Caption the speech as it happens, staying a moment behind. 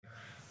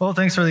Well,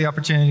 thanks for the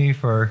opportunity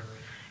for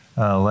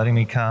letting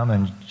me come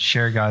and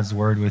share God's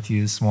word with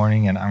you this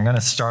morning. And I'm going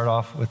to start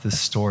off with this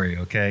story,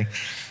 okay?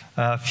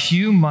 A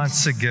few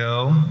months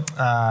ago,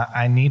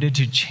 I needed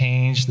to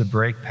change the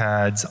brake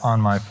pads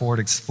on my Ford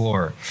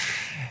Explorer.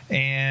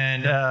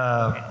 And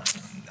I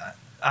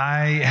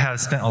have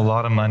spent a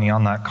lot of money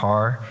on that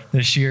car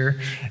this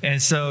year.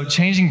 And so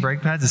changing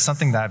brake pads is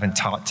something that I've been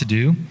taught to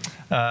do.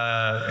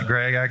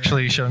 Greg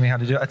actually showed me how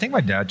to do it. I think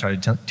my dad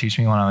tried to teach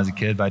me when I was a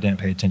kid, but I didn't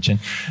pay attention.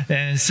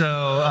 And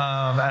so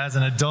as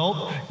an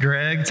adult,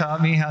 Greg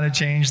taught me how to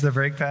change the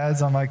brake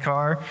pads on my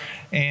car.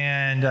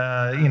 And,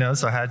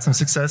 so I had some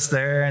success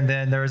there. And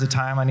then there was a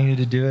time I needed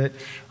to do it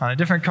on a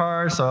different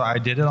car. So I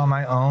did it on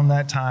my own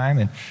that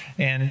time.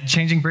 And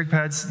changing brake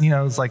pads,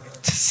 is like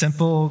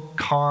simple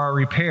car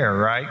repair,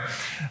 right?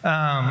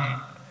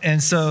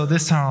 And so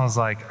this time I was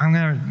like, I'm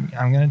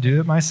gonna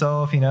do it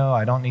myself.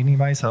 I don't need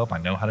anybody's help. I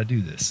know how to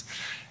do this.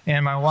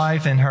 And my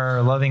wife, in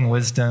her loving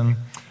wisdom,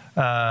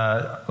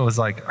 was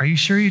like, are you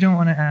sure you don't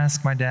want to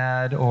ask my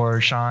dad or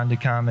Sean to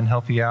come and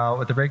help you out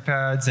with the brake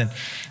pads? And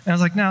I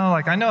was like, no,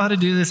 I know how to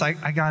do this. I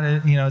got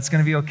it. It's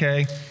going to be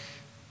okay.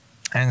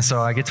 And so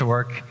I get to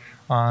work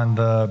on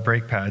the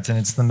brake pads, and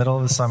it's the middle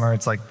of the summer.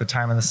 It's like the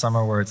time of the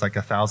summer where it's like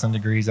 1,000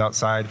 degrees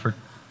outside for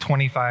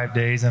 25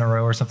 days in a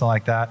row or something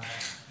like that.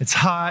 It's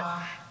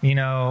hot.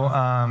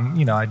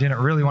 I didn't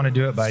really want to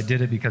do it, but I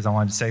did it because I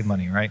wanted to save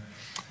money, right?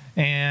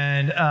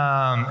 And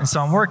so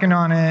I'm working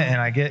on it,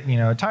 and I get,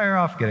 a tire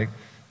off, I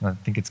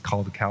think it's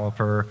called the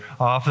caliper,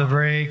 off the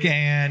brake,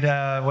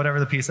 and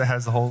whatever the piece that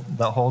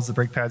holds the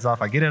brake pads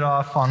off, I get it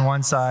off on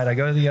one side, I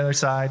go to the other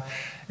side,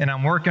 and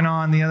I'm working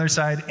on the other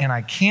side, and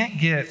I can't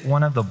get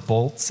one of the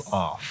bolts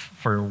off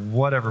for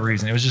whatever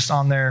reason. It was just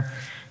on there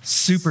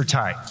super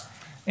tight.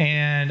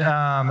 And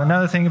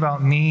another thing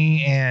about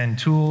me and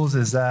tools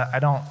is that I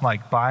don't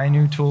buy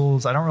new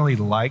tools. I don't really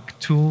like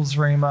tools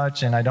very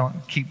much, and I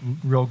don't keep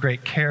real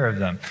great care of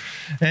them.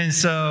 And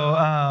so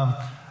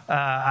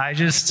I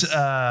just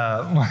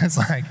was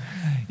like,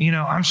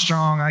 I'm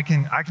strong. I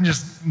can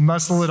just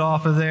muscle it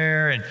off of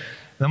there. And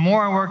the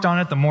more I worked on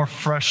it, the more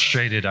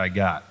frustrated I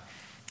got.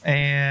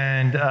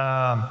 And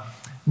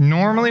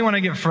normally when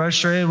I get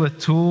frustrated with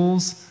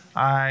tools,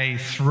 I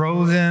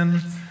throw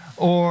them.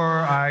 Or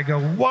I go,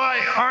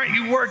 why aren't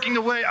you working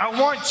the way I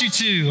want you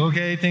to?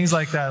 Okay, things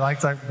like that.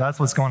 That's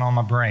what's going on in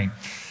my brain.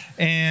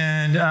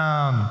 And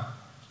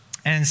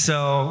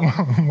so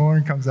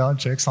Lauren comes out and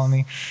checks on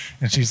me,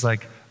 and she's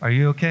like, are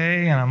you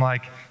okay? And I'm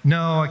like,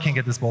 no, I can't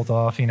get this bolt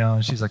off,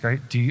 And she's like, are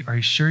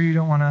you sure you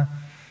don't want to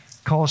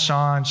call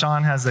Sean?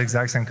 Sean has the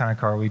exact same kind of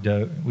car we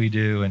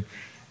do, and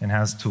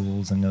has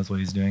tools and knows what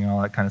he's doing,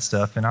 all that kind of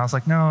stuff. And I was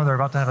like, no, they're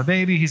about to have a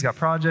baby. He's got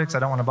projects. I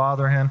don't want to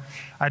bother him.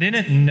 I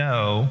didn't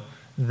know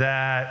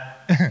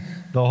that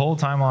the whole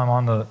time while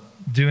I'm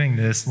doing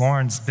this,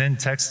 Lauren's been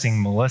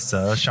texting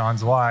Melissa,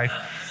 Sean's wife.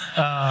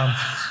 And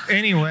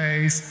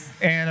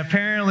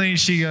apparently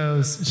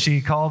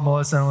she called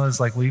Melissa and was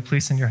like, will you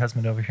please send your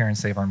husband over here and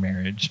save our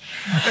marriage?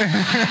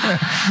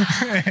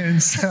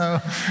 And so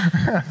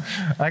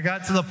I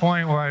got to the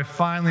point where I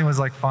finally was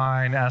like,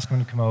 fine, ask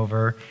him to come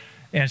over.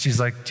 And she's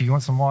like, do you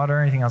want some water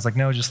or anything? I was like,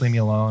 no, just leave me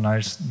alone. I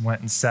just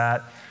went and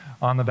sat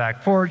on the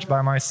back porch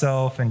by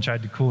myself and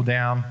tried to cool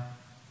down.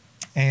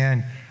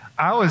 And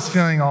I was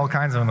feeling all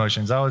kinds of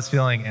emotions. I was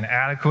feeling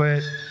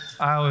inadequate.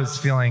 I was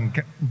feeling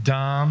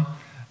dumb.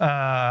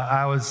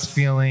 I was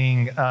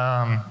feeling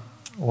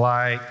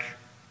like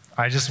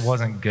I just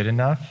wasn't good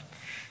enough.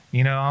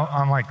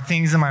 I'm like,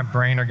 things in my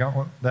brain that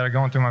are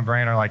going through my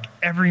brain are like,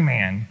 every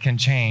man can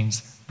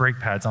change brake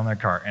pads on their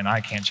car, and I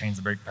can't change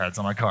the brake pads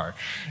on my car.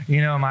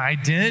 My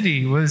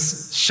identity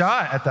was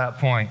shot at that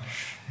point.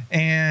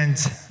 And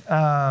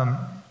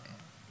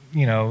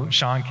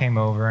Sean came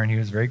over, and he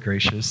was very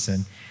gracious,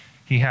 and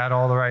he had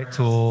all the right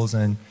tools,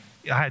 and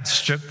I had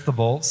stripped the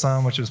bolt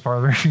some, which was part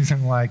of the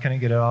reason why I couldn't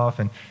get it off,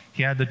 and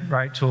he had the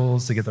right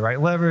tools to get the right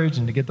leverage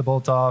and to get the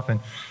bolt off.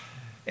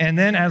 And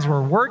then as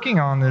we're working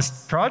on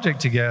this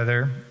project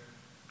together,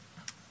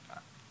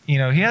 he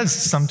has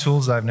some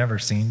tools that I've never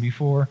seen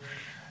before,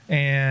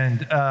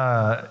 and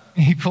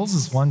he pulls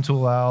this one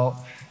tool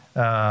out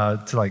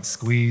to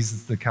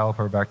squeeze the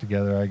caliper back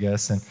together, I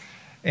guess,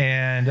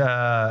 and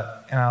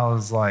I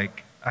was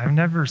like, I've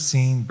never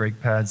seen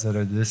brake pads that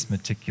are this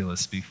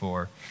meticulous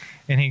before.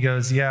 And he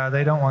goes, yeah,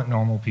 they don't want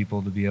normal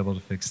people to be able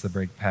to fix the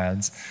brake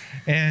pads.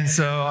 And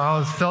so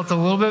I felt a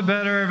little bit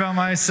better about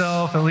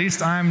myself. At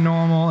least I'm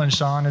normal and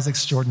Sean is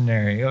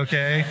extraordinary,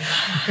 okay?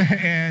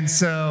 And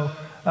so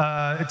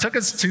it took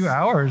us 2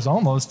 hours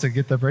almost to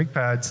get the brake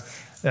pads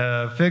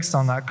fixed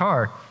on that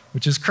car,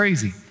 which is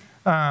crazy.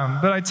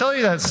 But I tell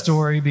you that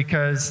story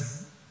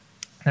because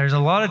there's a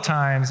lot of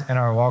times in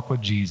our walk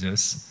with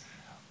Jesus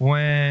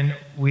when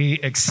we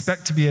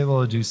expect to be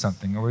able to do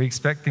something, or we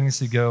expect things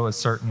to go a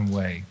certain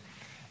way,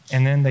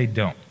 and then they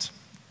don't.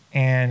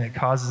 And it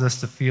causes us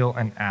to feel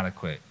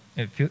inadequate.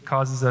 It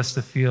causes us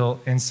to feel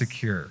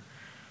insecure,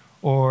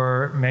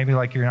 or maybe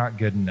like you're not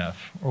good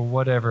enough, or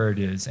whatever it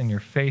is, and your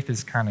faith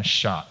is kind of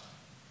shot.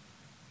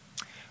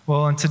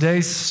 Well, in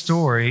today's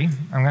story,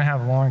 I'm going to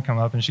have Lauren come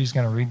up, and she's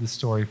going to read the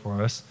story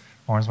for us.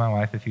 Lauren's my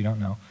wife, if you don't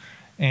know.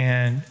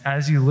 And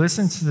as you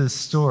listen to this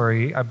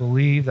story, I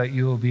believe that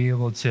you will be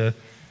able to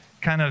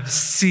kind of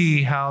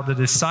see how the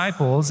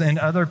disciples and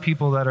other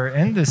people that are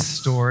in this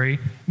story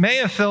may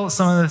have felt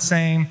some of the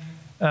same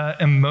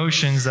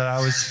emotions that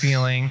I was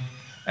feeling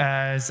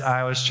as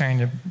I was trying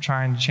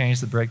to change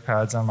the brake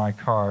pads on my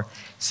car.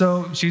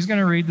 So she's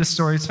going to read the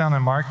story. It's found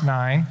in Mark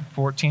 9,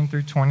 14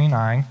 through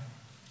 29.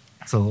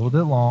 It's a little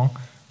bit long,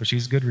 but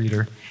she's a good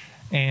reader.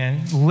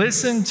 And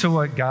listen to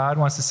what God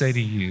wants to say to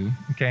you,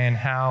 okay, and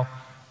how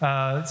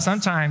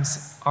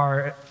sometimes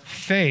our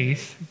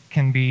faith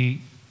can be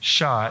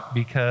shot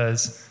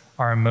because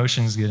our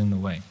emotions get in the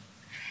way.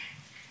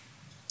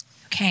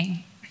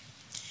 Okay.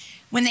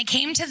 When they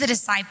came to the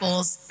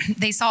disciples,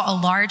 they saw a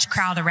large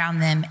crowd around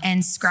them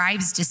and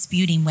scribes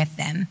disputing with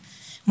them.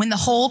 When the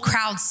whole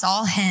crowd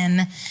saw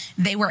him,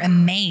 they were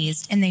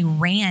amazed and they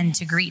ran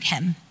to greet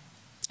him.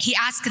 He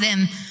asked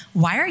them,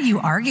 what are you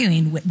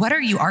arguing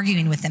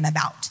with them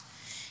about?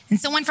 And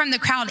someone from the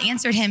crowd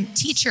answered him,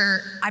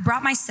 Teacher, I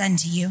brought my son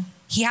to you.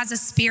 He has a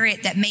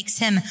spirit that makes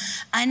him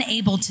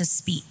unable to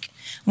speak.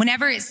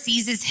 Whenever it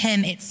seizes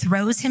him, it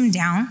throws him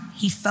down.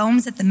 He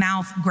foams at the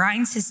mouth,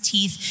 grinds his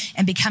teeth,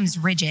 and becomes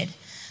rigid.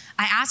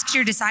 I asked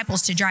your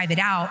disciples to drive it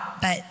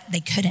out, but they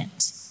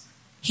couldn't.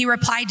 He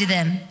replied to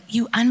them,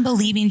 You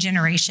unbelieving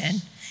generation,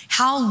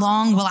 how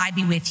long will I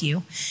be with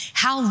you?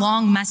 How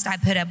long must I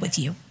put up with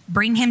you?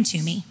 Bring him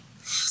to me.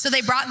 So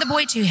they brought the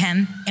boy to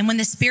him, and when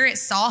the spirit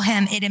saw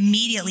him, it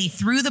immediately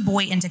threw the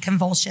boy into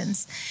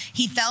convulsions.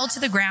 He fell to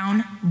the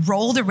ground,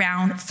 rolled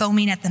around,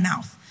 foaming at the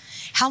mouth.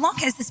 How long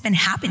has this been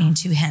happening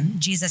to him?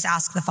 Jesus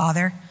asked the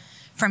father.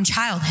 From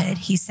childhood,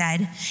 he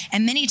said,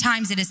 and many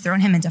times it has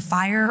thrown him into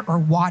fire or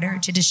water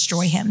to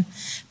destroy him.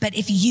 But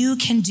if you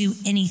can do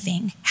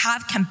anything,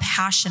 have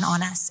compassion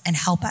on us and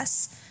help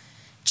us.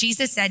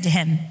 Jesus said to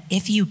him,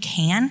 If you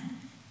can,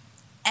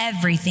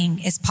 everything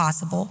is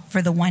possible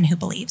for the one who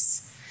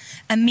believes.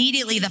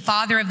 Immediately, the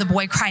father of the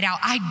boy cried out,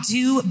 I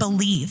do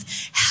believe.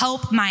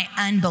 Help my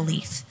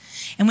unbelief.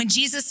 And when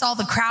Jesus saw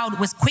the crowd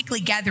was quickly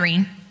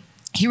gathering,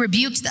 he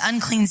rebuked the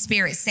unclean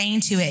spirit,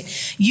 saying to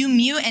it, You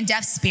mute and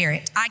deaf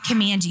spirit, I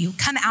command you,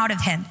 come out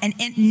of him and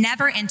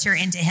never enter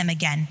into him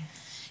again.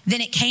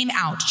 Then it came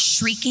out,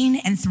 shrieking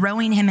and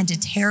throwing him into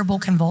terrible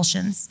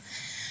convulsions.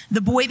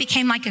 The boy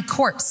became like a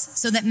corpse,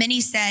 so that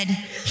many said,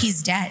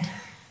 He's dead.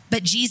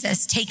 But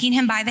Jesus, taking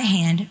him by the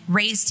hand,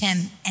 raised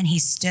him, and he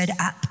stood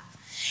up.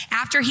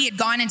 After he had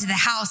gone into the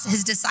house,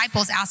 his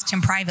disciples asked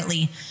him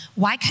privately,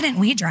 Why couldn't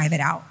we drive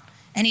it out?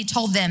 And he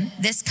told them,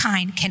 This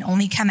kind can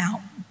only come out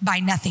by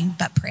nothing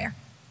but prayer.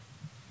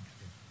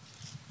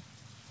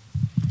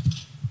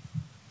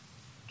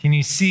 Can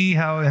you see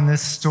how in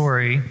this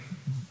story,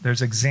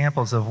 there's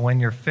examples of when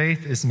your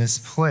faith is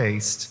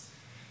misplaced,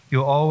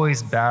 you'll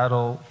always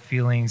battle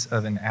feelings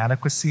of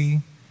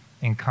inadequacy,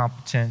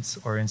 incompetence,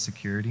 or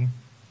insecurity?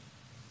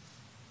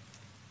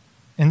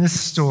 In this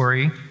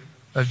story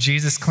of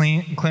Jesus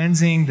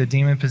cleansing the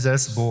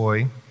demon-possessed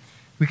boy,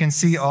 we can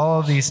see all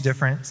of these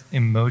different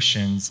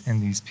emotions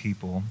in these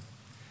people.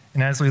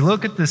 And as we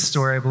look at this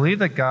story, I believe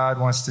that God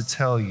wants to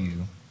tell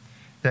you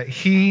that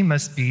He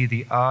must be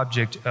the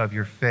object of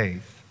your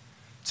faith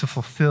to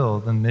fulfill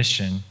the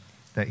mission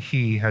that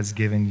He has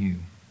given you.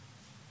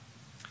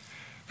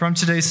 From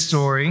today's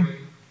story,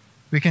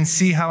 we can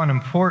see how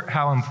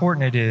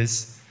important it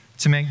is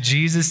to make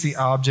Jesus the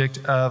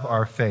object of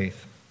our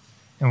faith,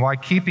 and why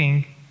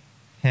keeping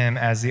Him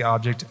as the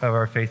object of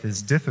our faith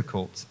is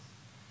difficult,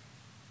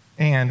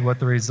 and what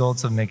the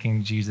results of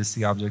making Jesus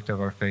the object of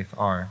our faith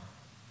are.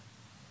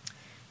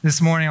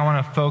 This morning, I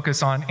want to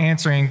focus on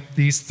answering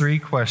these three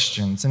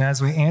questions. And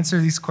as we answer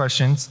these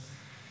questions,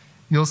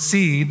 you'll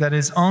see that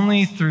it's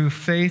only through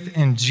faith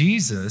in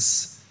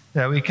Jesus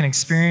that we can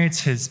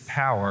experience His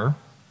power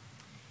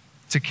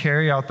to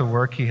carry out the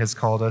work He has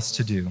called us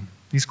to do.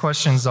 These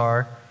questions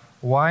are,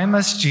 why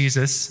must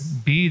Jesus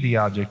be the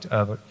object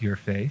of your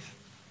faith?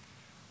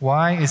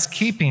 Why is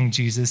keeping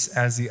Jesus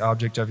as the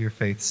object of your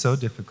faith so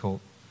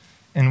difficult?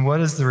 And what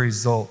is the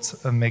result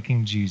of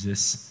making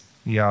Jesus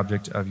the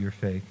object of your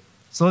faith?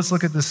 So let's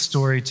look at this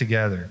story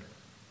together.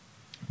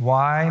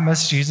 Why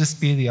must Jesus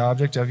be the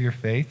object of your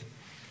faith?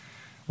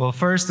 Well,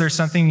 first, there's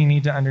something you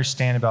need to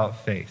understand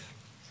about faith.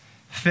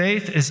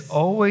 Faith is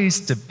always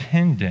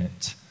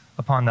dependent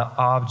upon the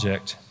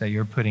object that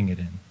you're putting it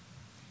in.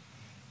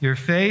 Your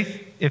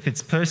faith, if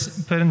it's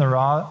put in the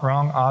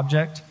wrong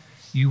object,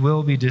 you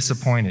will be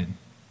disappointed.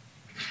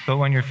 But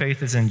when your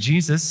faith is in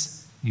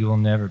Jesus, you will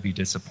never be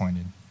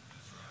disappointed.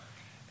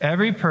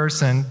 Every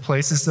person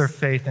places their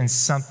faith in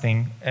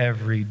something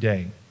every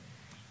day.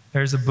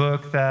 There's a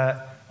book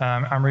that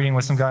I'm reading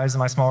with some guys in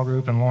my small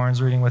group, and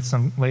Lauren's reading with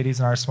some ladies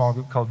in our small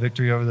group, called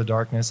Victory Over the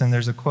Darkness. And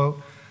there's a quote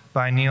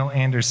by Neil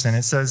Anderson.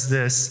 It says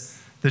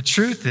this: "The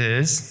truth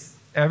is,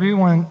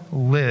 everyone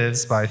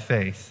lives by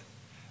faith.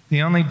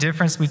 The only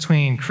difference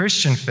between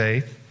Christian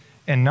faith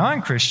and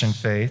non-Christian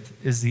faith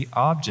is the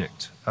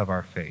object of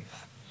our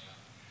faith.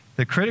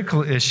 The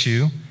critical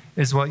issue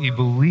is what you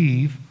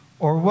believe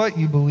or what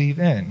you believe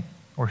in,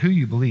 or who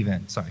you believe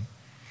in, sorry.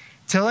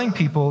 Telling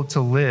people to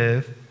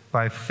live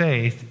by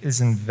faith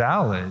is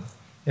invalid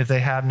if they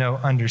have no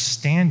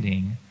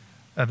understanding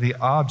of the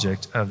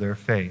object of their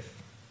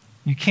faith.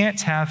 You can't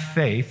have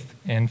faith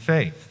in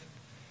faith.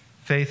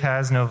 Faith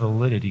has no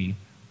validity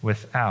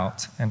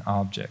without an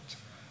object.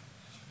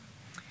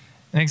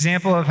 An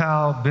example of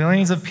how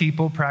billions of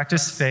people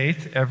practice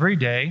faith every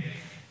day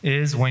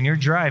is when you're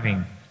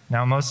driving.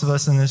 Now, most of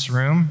us in this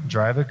room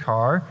drive a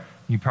car.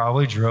 You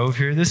probably drove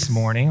here this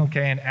morning,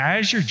 okay? And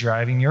as you're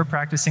driving, you're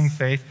practicing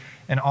faith.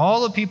 And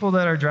all the people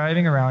that are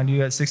driving around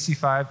you at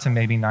 65 to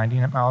maybe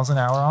 90 miles an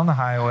hour on the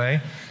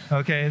highway,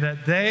 okay,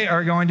 that they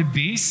are going to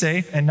be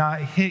safe and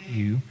not hit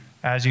you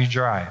as you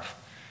drive.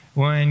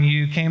 When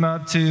you came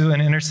up to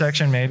an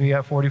intersection, maybe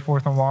at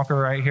 44th and Walker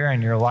right here,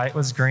 and your light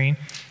was green,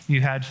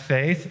 you had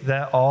faith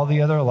that all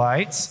the other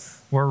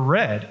lights were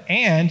red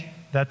and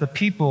that the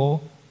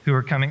people who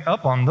were coming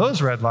up on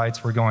those red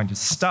lights were going to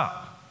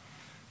stop.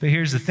 But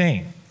here's the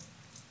thing.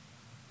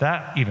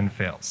 That even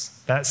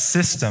fails. That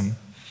system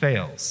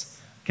fails.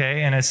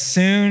 Okay, and as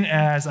soon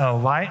as a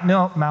light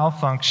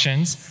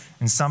malfunctions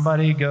and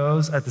somebody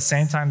goes at the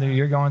same time that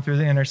you're going through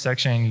the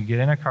intersection and you get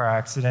in a car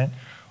accident,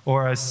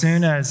 or as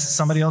soon as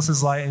somebody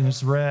else's light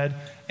is red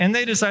and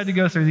they decide to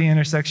go through the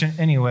intersection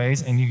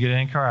anyways and you get in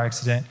a car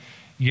accident,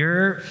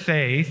 your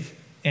faith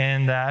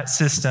in that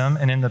system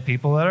and in the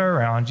people that are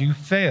around you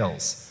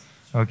fails.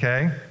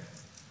 Okay?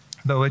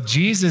 But with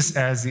Jesus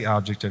as the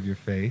object of your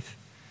faith,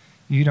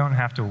 you don't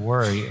have to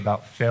worry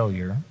about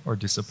failure or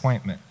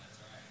disappointment.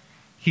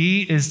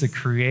 He is the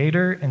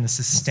creator and the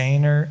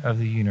sustainer of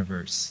the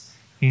universe.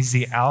 He's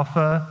the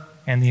Alpha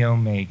and the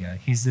Omega.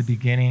 He's the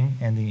beginning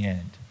and the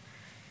end.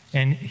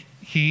 And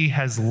he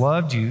has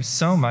loved you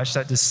so much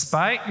that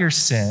despite your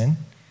sin,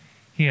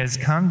 he has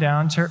come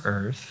down to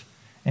earth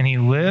and he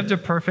lived a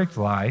perfect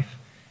life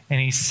and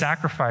he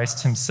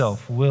sacrificed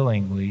himself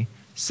willingly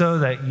so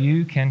that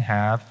you can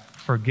have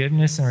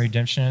forgiveness and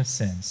redemption of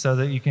sin, so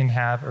that you can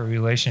have a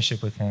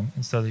relationship with him,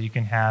 and so that you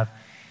can have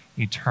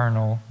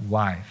eternal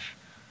life.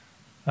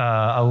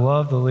 I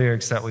love the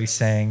lyrics that we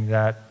sang,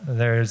 that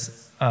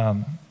there's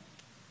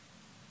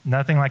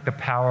nothing like the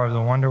power of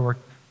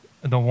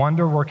the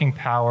wonder-working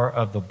power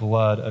of the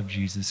blood of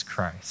Jesus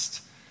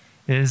Christ.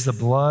 It is the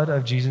blood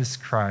of Jesus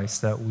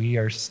Christ that we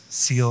are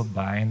sealed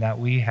by, and that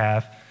we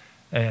have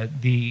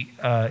the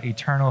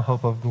eternal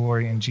hope of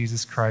glory in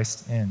Jesus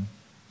Christ in.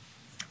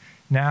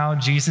 Now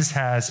Jesus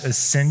has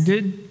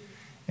ascended,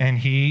 and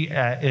he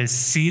is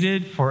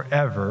seated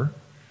forever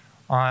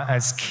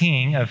as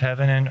King of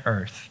heaven and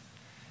earth.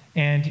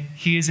 And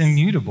he is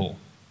immutable,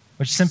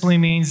 which simply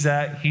means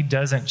that he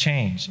doesn't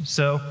change.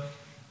 So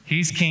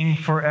he's king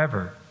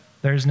forever.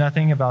 There's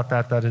nothing about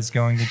that is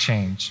going to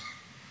change.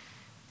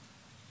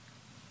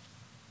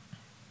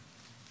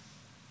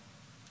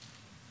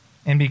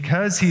 And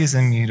because he is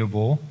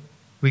immutable,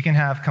 we can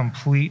have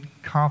complete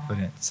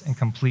confidence and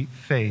complete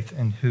faith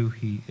in who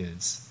he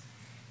is.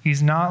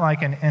 He's not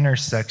like an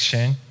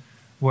intersection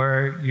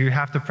where you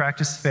have to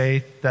practice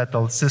faith that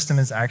the system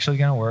is actually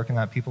going to work and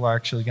that people are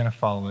actually going to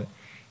follow it.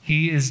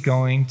 He is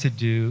going to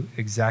do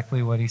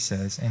exactly what he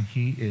says, and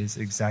he is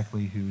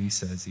exactly who he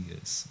says he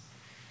is.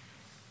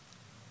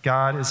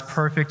 God is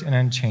perfect and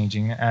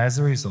unchanging. As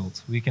a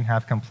result, we can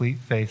have complete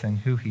faith in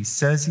who he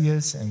says he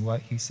is and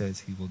what he says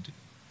he will do.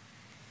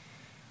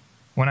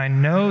 When I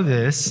know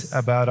this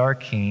about our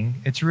King,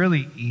 it's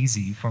really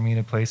easy for me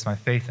to place my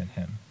faith in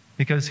him,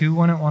 because who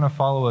wouldn't want to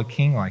follow a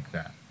king like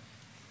that?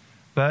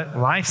 But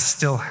life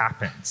still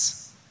happens.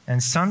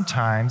 And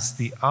sometimes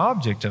the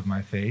object of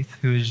my faith,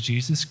 who is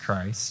Jesus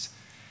Christ,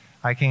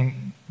 I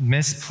can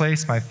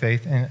misplace my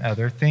faith in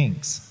other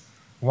things.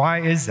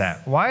 Why is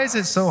that? Why is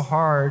it so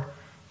hard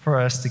for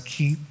us to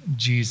keep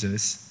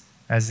Jesus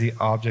as the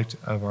object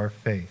of our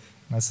faith?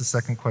 That's the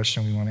second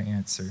question we want to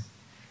answer.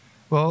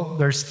 Well,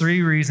 there's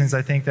three reasons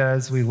I think that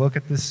as we look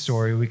at this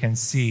story, we can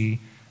see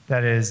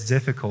that it is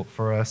difficult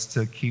for us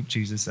to keep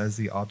Jesus as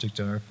the object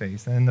of our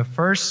faith. And the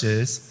first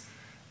is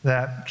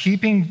that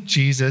keeping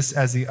Jesus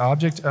as the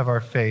object of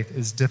our faith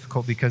is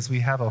difficult because we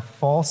have a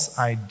false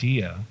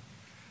idea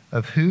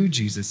of who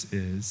Jesus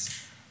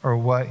is or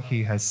what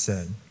he has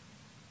said.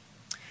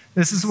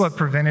 This is what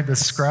prevented the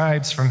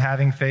scribes from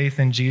having faith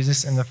in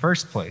Jesus in the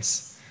first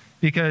place,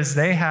 because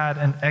they had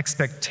an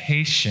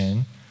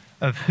expectation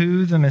of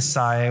who the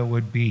Messiah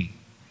would be.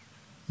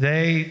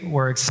 They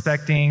were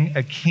expecting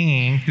a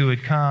king who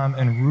would come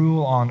and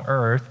rule on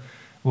earth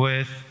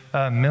with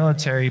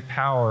military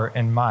power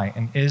and might,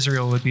 and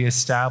Israel would be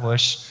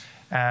established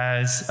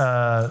as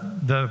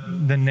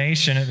the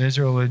nation of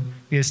Israel would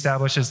be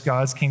established as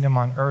God's kingdom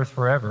on earth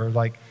forever,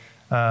 like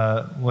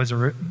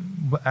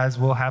as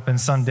will happen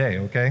someday,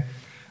 okay?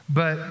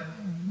 But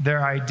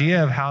their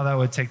idea of how that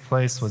would take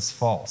place was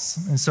false.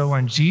 And so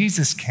when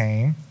Jesus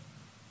came,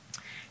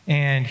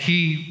 and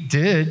he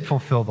did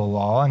fulfill the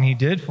law, and he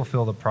did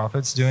fulfill the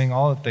prophets, doing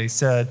all that they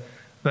said,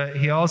 but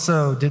he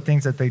also did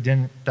things that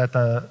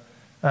the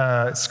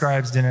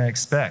scribes didn't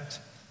expect,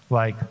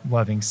 like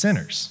loving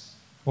sinners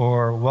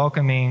or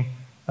welcoming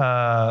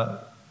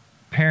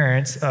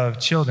parents of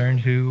children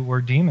who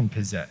were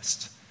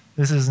demon-possessed.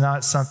 This is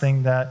not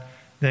something that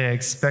they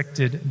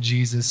expected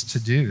Jesus to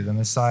do, the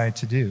Messiah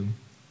to do.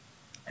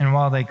 And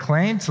while they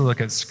claimed to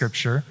look at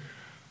Scripture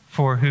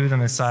for who the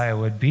Messiah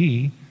would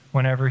be,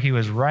 whenever he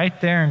was right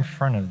there in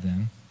front of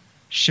them,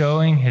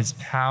 showing his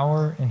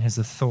power and his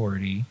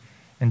authority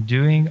and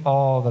doing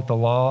all that the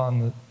law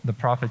and the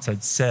prophets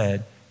had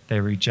said, they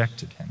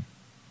rejected him.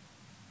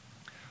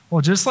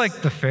 Well, just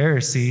like the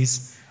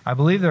Pharisees, I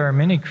believe there are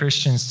many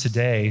Christians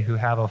today who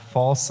have a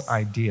false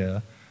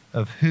idea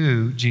of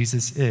who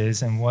Jesus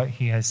is and what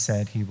he has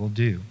said he will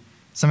do.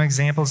 Some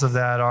examples of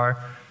that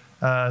are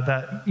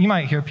that you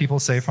might hear people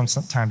say from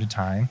time to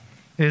time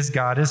is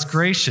God is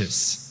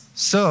gracious.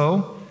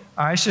 So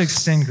I should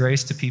extend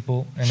grace to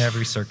people in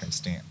every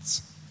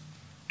circumstance.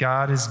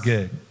 God is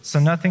good, so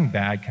nothing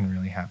bad can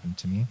really happen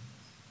to me.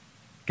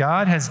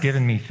 God has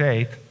given me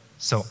faith,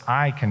 so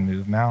I can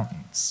move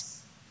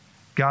mountains.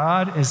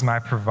 God is my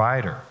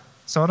provider,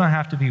 so I don't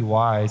have to be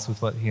wise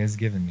with what he has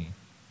given me.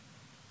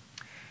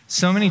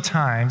 So many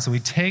times we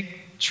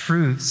take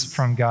truths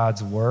from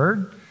God's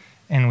word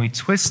and we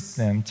twist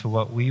them to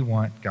what we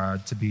want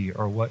God to be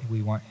or what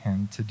we want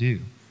him to do.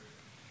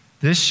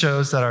 This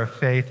shows that our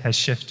faith has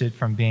shifted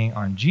from being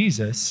on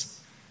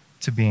Jesus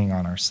to being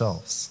on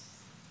ourselves.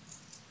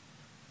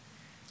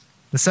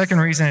 The second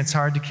reason it's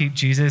hard to keep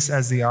Jesus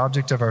as the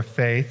object of our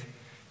faith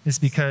is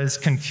because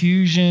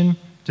confusion,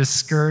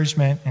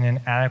 discouragement, and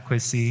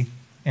inadequacy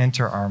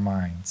enter our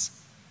minds.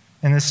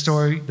 In this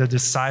story, the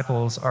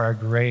disciples are a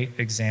great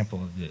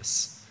example of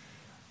this.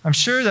 I'm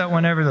sure that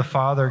whenever the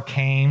Father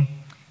came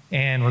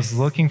and was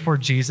looking for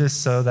Jesus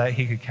so that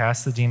he could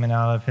cast the demon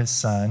out of his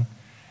son,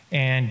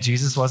 and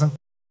Jesus wasn't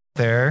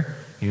there,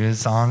 he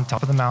was on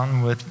top of the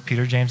mountain with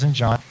Peter, James, and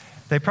John,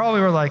 they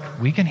probably were like,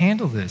 we can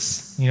handle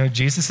this.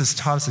 Jesus has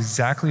taught us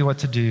exactly what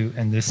to do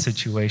in this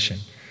situation.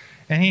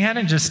 And he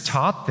hadn't just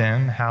taught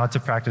them how to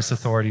practice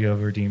authority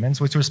over demons,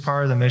 which was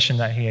part of the mission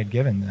that he had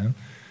given them.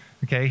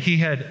 Okay, he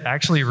had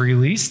actually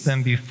released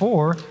them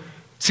before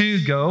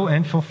to go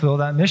and fulfill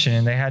that mission,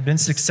 and they had been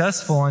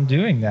successful in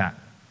doing that.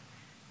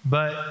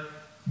 But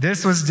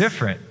this was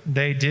different.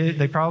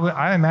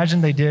 I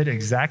imagine they did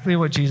exactly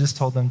what Jesus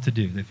told them to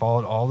do. They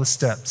followed all the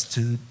steps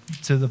to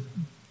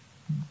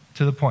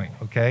the point,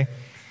 okay?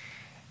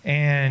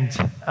 And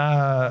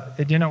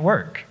it didn't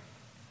work.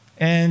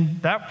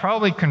 And that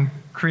probably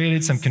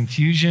created some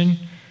confusion.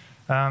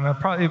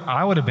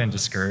 I would have been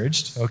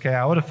discouraged, okay?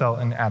 I would have felt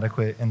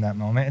inadequate in that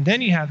moment. And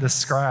then you have the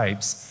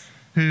scribes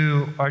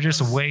who are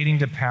just waiting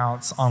to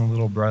pounce on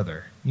little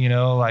brother.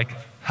 Like,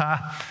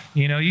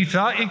 you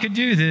thought you could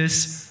do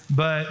this,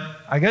 but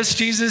I guess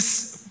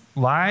Jesus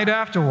lied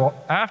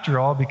after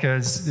all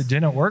because it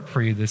didn't work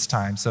for you this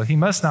time. So he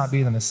must not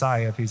be the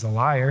Messiah if he's a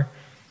liar.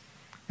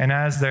 And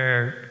as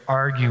they're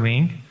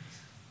arguing,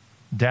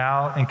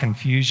 doubt and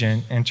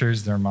confusion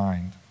enters their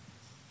mind.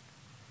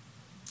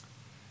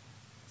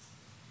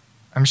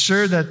 I'm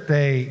sure that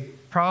they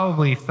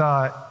probably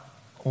thought,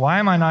 why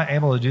am I not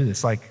able to do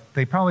this? Like,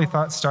 they probably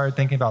started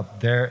thinking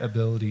about their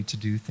ability to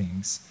do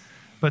things.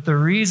 But the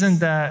reason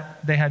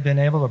that they had been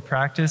able to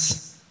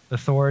practice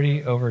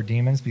authority over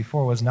demons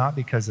before was not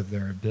because of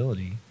their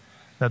ability,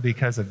 but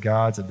because of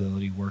God's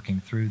ability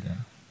working through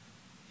them.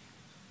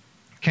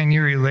 Can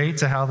you relate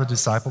to how the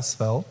disciples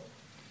felt?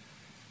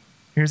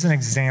 Here's an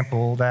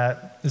example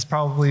that is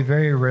probably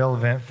very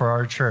relevant for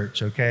our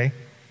church, okay?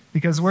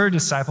 Because we're a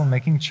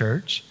disciple-making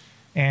church,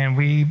 and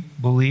we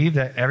believe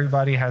that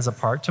everybody has a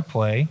part to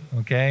play,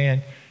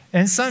 okay?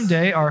 And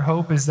someday our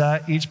hope is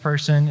that each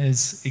person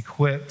is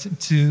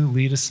equipped to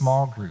lead a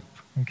small group,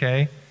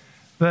 okay?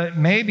 But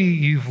maybe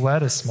you've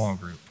led a small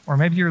group, or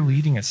maybe you're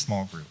leading a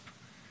small group,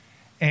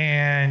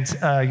 and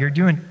you're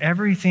doing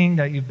everything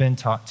that you've been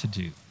taught to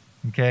do,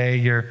 okay?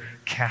 You're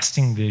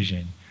casting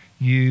vision.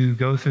 You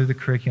go through the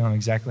curriculum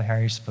exactly how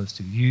you're supposed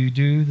to. You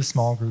do the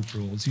small group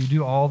rules. You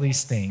do all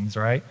these things,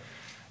 right?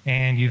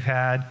 And you've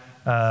had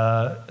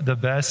the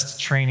best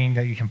training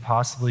that you can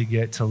possibly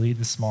get to lead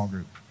the small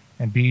group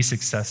and be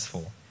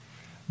successful.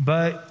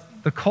 But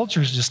the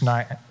culture is just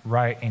not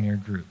right in your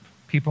group.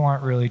 People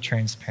aren't really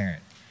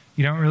transparent.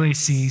 You don't really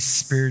see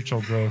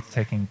spiritual growth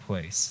taking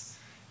place.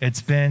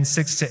 It's been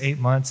 6 to 8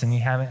 months and you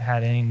haven't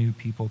had any new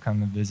people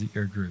come and visit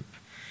your group,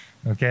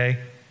 okay?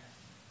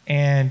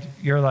 And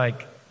you're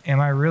like, am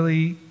I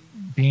really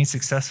being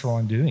successful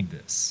in doing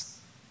this?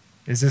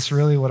 Is this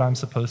really what I'm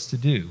supposed to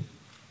do?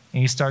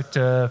 And you start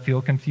to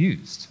feel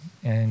confused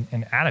and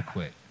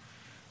inadequate.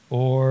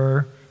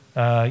 Or,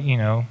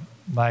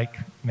 like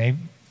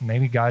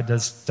maybe God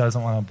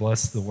doesn't want to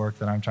bless the work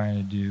that I'm trying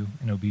to do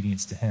in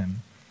obedience to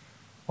him.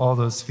 All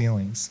those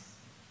feelings.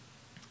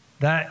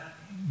 That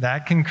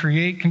can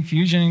create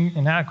confusion and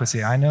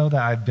inadequacy. I know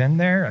that I've been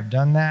there, I've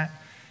done that,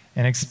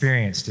 and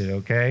experienced it,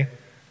 okay?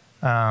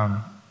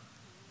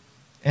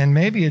 And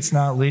maybe it's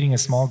not leading a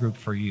small group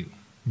for you,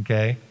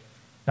 okay?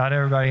 Not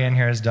everybody in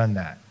here has done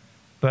that.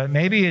 But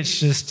maybe it's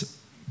just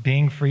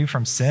being free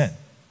from sin.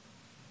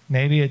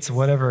 Maybe it's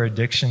whatever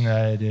addiction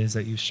that it is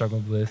that you've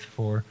struggled with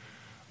for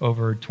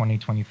over 20,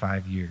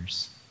 25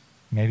 years.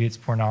 Maybe it's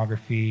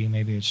pornography,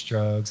 maybe it's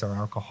drugs or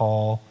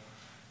alcohol,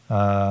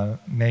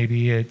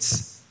 maybe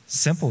it's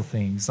simple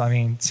things. I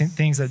mean,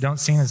 things that don't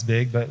seem as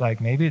big, but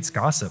like maybe it's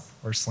gossip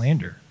or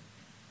slander,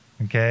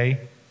 okay?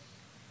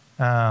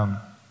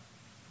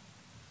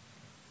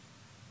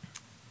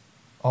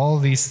 All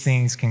of these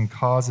things can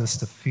cause us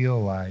to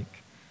feel like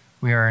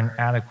we are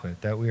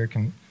inadequate,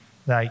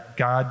 that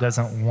God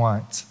doesn't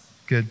want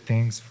good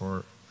things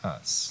for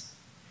us.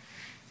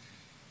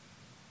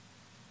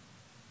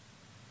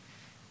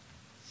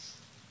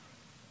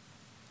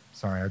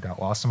 Sorry, I got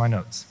lost in my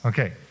notes.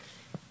 Okay.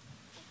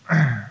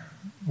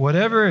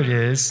 Whatever it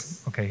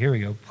is, okay, here we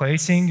go.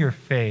 Placing your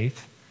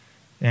faith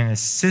in a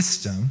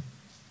system,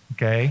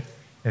 okay?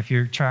 If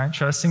you're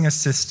trusting a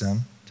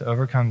system to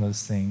overcome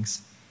those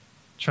things,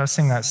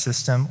 trusting that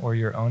system or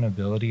your own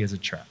ability is a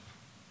trap.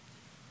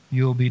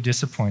 You will be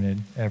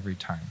disappointed every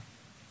time.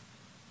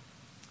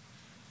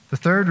 The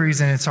third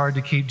reason it's hard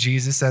to keep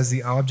Jesus as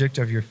the object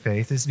of your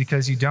faith is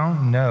because you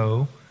don't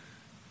know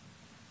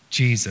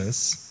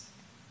Jesus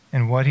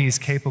and what he is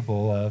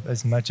capable of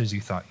as much as you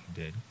thought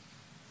you did.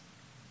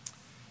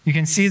 You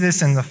can see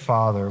this in the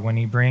Father when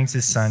he brings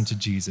his son to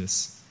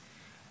Jesus.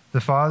 The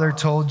Father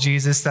told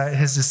Jesus that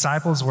his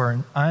disciples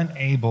were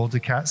unable to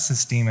cast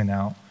this demon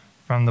out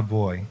from the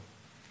boy.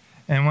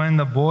 And when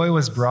the boy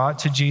was brought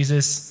to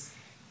Jesus,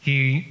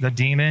 the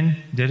demon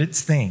did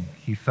its thing.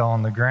 He fell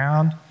on the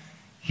ground.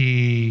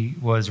 He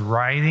was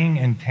writhing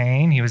in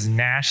pain. He was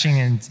gnashing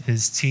in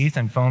his teeth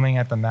and foaming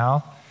at the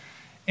mouth.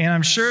 And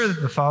I'm sure that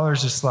the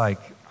Father's just like,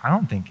 I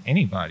don't think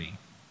anybody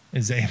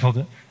is able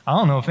to, I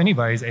don't know if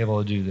anybody's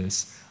able to do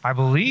this. I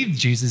believe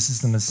Jesus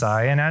is the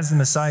Messiah, and as the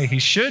Messiah, he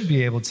should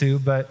be able to,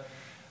 but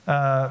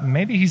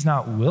maybe he's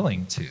not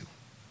willing to.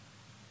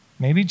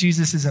 Maybe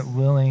Jesus isn't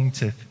willing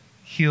to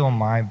heal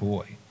my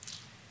boy.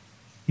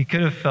 He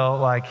could have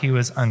felt like he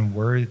was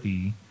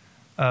unworthy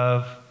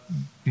of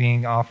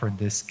being offered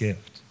this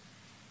gift.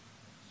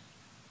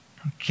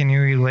 Can you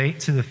relate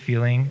to the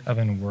feeling of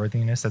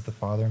unworthiness that the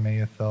Father may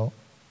have felt?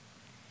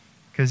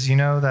 Because you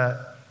know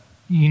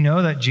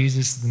that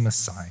Jesus is the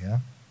Messiah.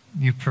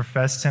 You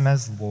professed him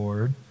as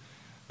Lord,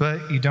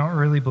 but you don't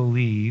really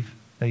believe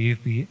that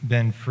you've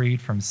been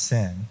freed from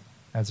sin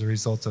as a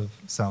result of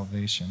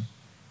salvation.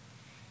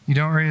 You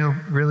don't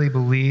really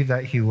believe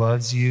that he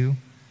loves you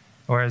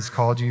or has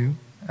called you,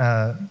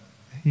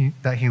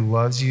 that he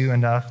loves you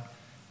enough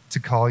to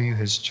call you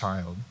his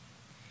child.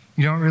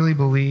 You don't really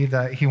believe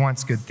that he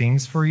wants good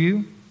things for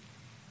you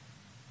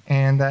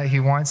and that he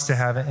wants to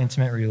have an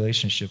intimate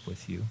relationship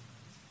with you.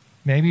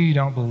 Maybe you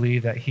don't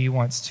believe that he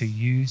wants to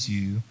use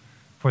you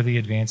for the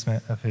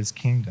advancement of his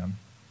kingdom.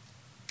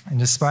 And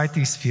despite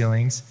these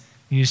feelings,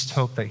 you just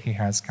hope that he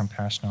has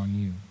compassion on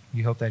you.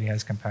 You hope that he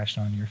has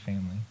compassion on your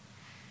family.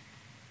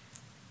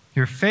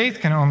 Your faith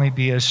can only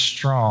be as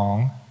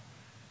strong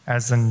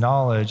as the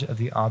knowledge of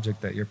the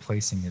object that you're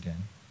placing it in.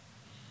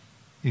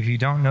 If you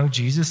don't know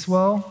Jesus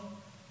well,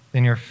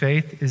 then your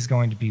faith is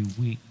going to be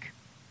weak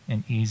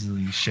and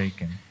easily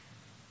shaken.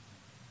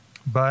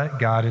 But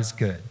God is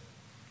good.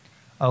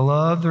 I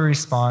love the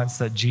response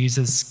that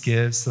Jesus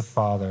gives the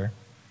Father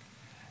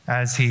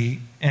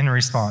in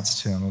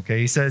response to him, okay?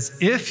 He says,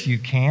 if you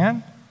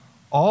can,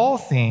 all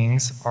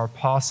things are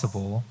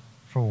possible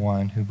for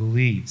one who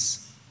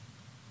believes.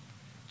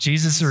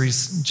 Jesus'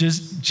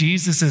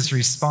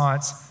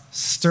 response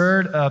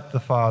stirred up the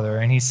Father,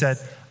 and he said,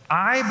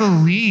 I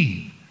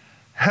believe,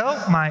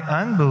 help my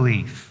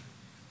unbelief.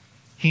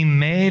 He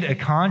made a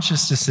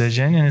conscious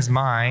decision in his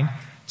mind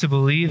to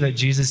believe that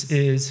Jesus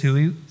is who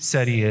he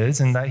said he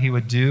is and that he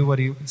would do what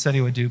he said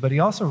he would do, but he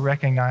also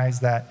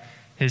recognized that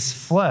his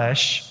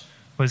flesh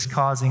was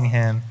causing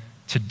him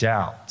to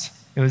doubt.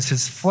 It was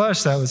his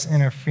flesh that was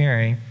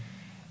interfering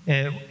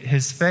in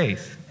his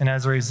faith, and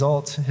as a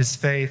result, his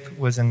faith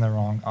was in the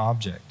wrong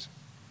object.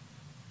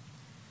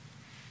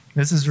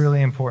 This is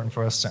really important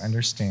for us to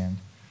understand.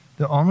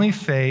 The only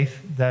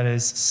faith that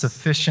is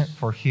sufficient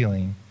for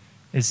healing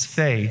is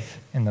faith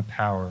in the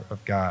power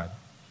of God.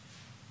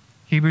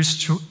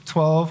 Hebrews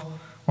 12,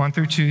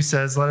 1-2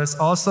 says, let us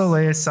also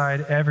lay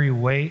aside every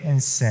weight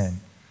and sin,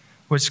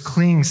 which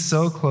clings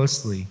so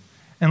closely,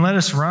 and let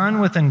us run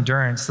with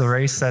endurance the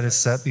race that is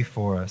set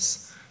before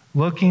us,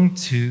 looking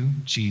to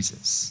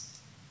Jesus,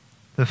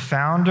 the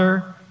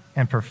founder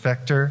and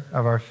perfecter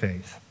of our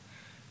faith,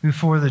 who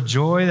for the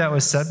joy that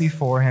was set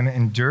before him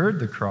endured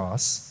the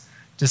cross,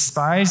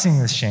 despising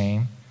the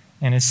shame,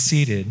 and is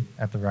seated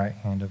at the right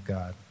hand of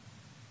God.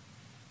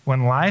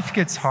 When life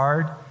gets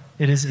hard,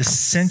 it is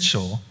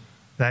essential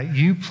that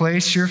you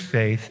place your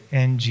faith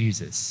in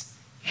Jesus.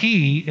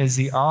 He is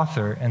the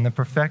author and the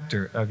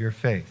perfecter of your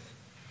faith.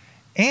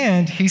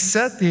 And he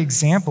set the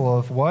example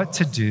of what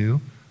to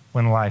do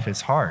when life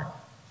is hard.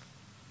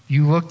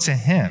 You look to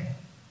him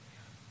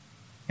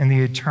in the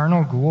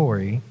eternal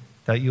glory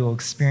that you will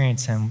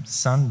experience him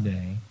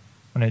someday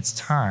when it's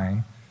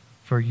time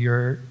for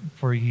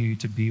you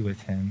to be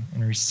with him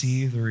and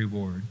receive the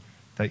reward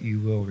that you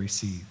will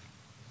receive.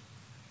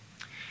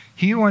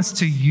 He wants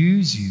to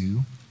use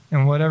you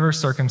in whatever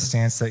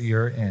circumstance that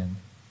you're in.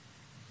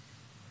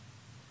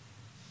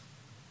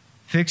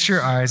 Fix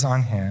your eyes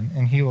on him,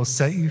 and he will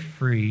set you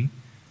free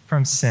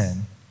from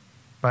sin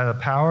by the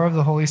power of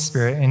the Holy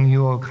Spirit, and you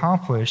will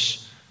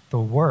accomplish the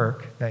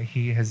work that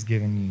he has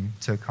given you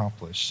to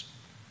accomplish.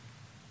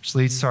 Which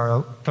leads to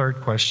our third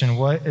question.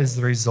 What is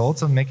the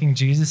result of making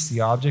Jesus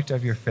the object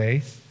of your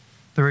faith?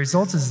 The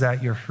result is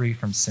that you're free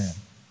from sin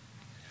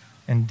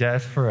and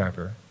death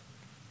forever,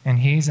 and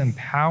he's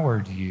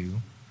empowered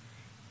you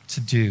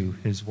to do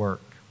his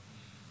work.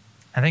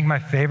 I think my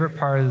favorite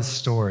part of the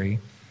story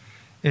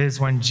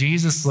is when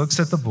Jesus looks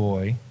at the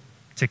boy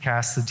to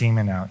cast the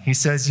demon out. He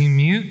says, "You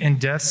mute and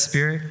deaf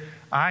spirit,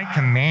 I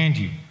command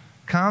you,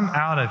 come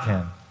out of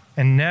him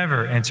and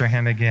never enter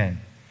him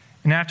again."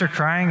 And after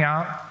crying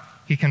out,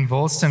 he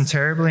convulsed him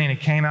terribly, and it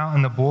came out,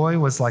 and the boy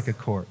was like a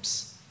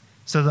corpse,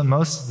 so that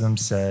most of them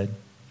said,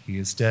 "He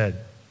is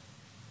dead."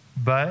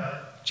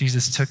 But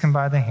Jesus took him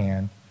by the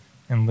hand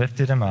and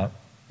lifted him up,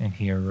 and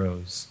he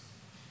arose.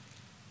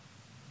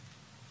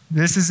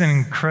 This is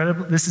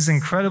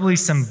incredibly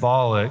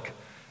symbolic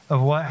of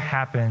what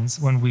happens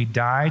when we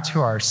die to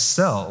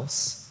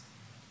ourselves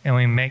and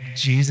we make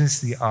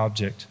Jesus the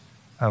object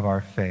of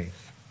our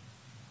faith.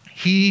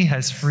 He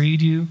has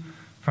freed you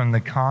from the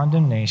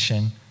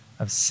condemnation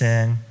of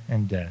sin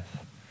and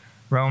death.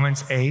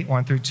 Romans 8,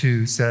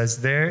 1-2 says,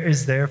 "There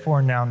is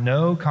therefore now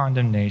no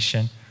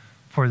condemnation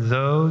for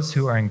those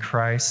who are in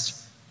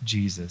Christ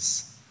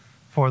Jesus.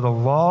 For the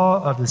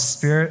law of the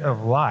Spirit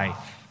of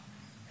life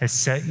has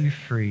set you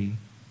free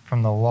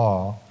from the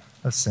law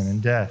of sin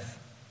and death."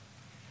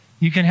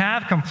 You can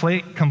have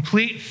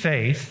complete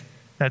faith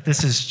that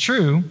this is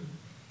true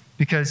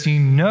because you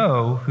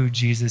know who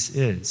Jesus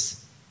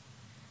is.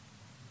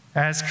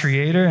 As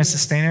creator and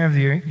sustainer of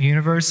the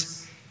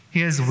universe,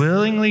 he has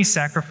willingly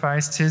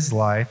sacrificed his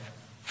life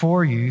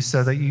for you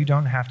so that you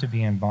don't have to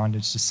be in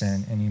bondage to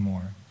sin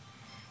anymore.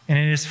 And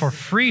it is for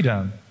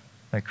freedom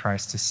that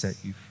Christ has set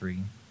you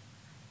free.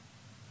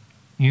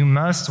 You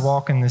must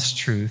walk in this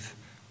truth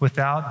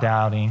without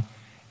doubting,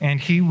 and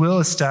he will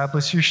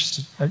establish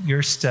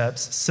your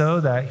steps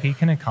so that he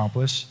can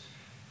accomplish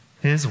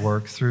his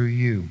work through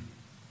you.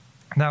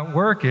 That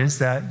work is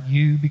that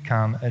you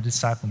become a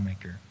disciple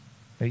maker,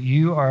 that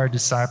you are a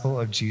disciple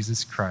of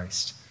Jesus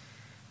Christ.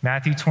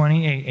 Matthew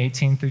 28,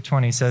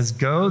 18-20 says,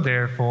 "Go,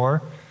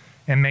 therefore,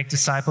 and make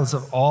disciples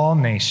of all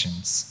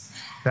nations,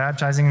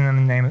 baptizing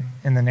them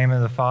in the name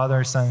of the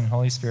Father, Son, and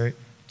Holy Spirit,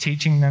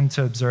 teaching them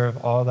to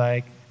observe all that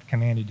I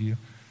commanded you.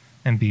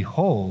 And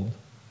behold,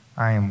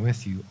 I am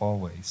with you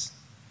always."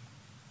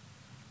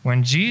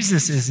 When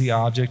Jesus is the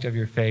object of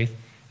your faith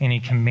and he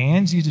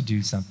commands you to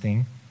do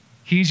something,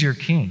 he's your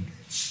king.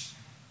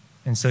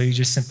 And so you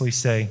just simply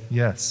say,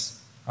 "Yes,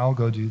 I'll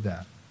go do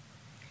that."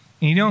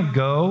 And you don't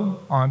go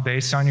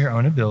based on your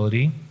own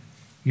ability.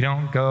 You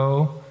don't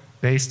go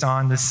based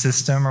on the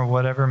system or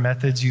whatever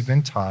methods you've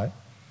been taught.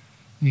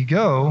 You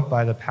go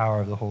by the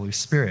power of the Holy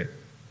Spirit,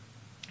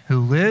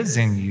 who lives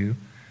in you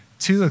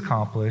to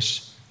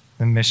accomplish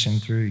the mission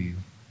through you.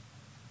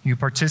 You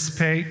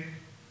participate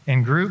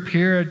in group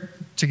here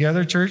at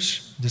Together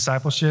Church.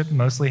 Discipleship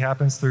mostly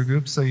happens through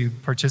groups, so you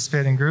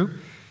participate in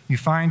group. You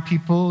find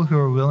people who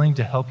are willing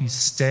to help you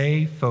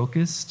stay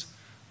focused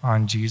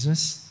on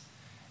Jesus.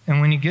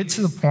 And when you get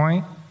to the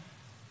point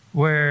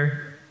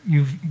where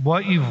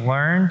what you've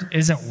learned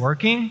isn't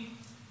working,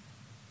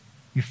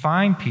 you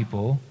find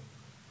people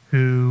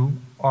who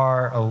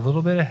are a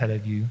little bit ahead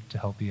of you to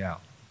help you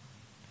out.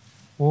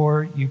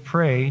 Or you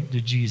pray to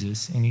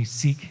Jesus and you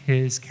seek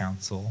his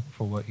counsel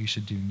for what you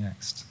should do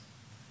next.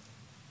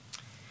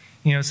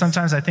 You know,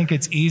 sometimes I think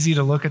it's easy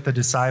to look at the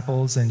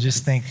disciples and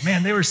just think,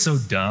 man, they were so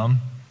dumb.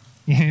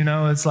 You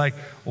know, it's like,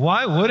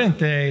 why wouldn't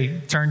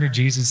they turn to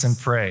Jesus and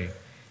pray?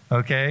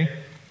 Okay?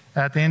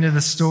 At the end of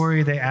the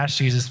story, they asked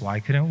Jesus, why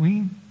couldn't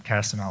we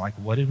cast him out? Like,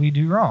 what did we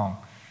do wrong?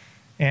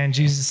 And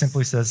Jesus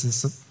simply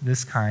says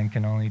this kind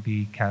can only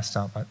be cast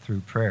out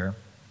through prayer.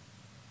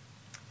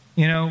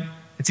 You know,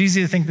 it's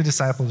easy to think the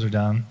disciples are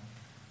dumb,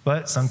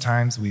 but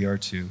sometimes we are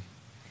too.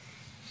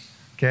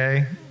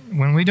 Okay?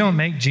 When we don't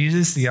make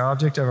Jesus the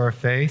object of our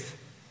faith,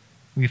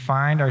 we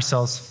find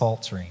ourselves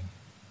faltering,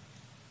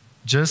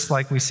 just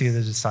like we see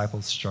the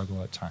disciples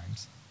struggle at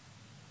times.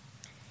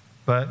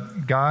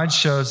 But God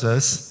shows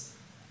us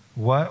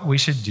what we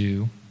should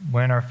do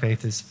when our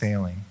faith is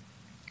failing.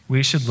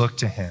 We should look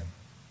to him.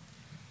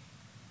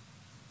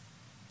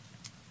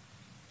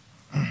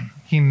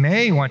 He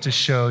may want to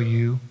show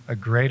you a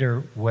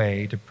greater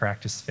way to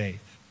practice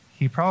faith.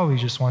 He probably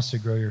just wants to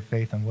grow your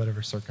faith in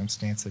whatever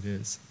circumstance it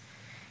is.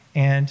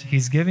 And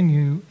he's given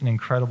you an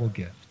incredible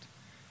gift.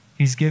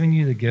 He's given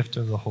you the gift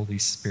of the Holy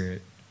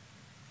Spirit.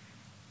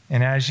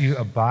 And as you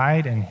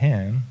abide in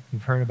him,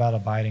 we've heard about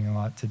abiding a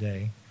lot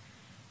today.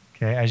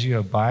 Okay, as you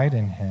abide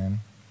in him,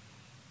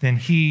 then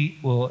he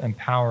will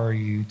empower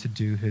you to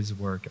do his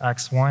work.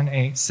 Acts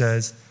 1:8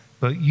 says,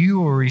 "But you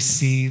will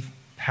receive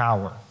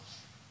power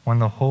when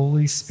the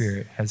Holy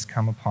Spirit has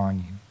come upon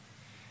you.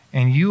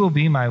 And you will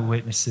be my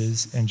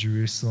witnesses in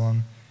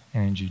Jerusalem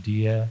and in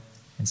Judea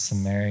and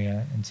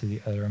Samaria and to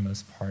the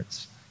uttermost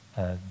parts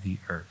of the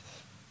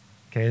earth."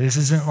 Okay, this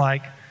isn't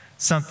like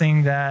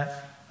something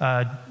that,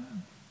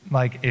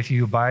 like if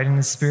you abide in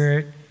the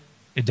Spirit,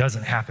 it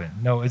doesn't happen.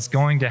 No, it's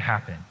going to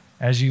happen.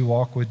 As you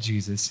walk with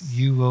Jesus,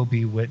 you will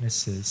be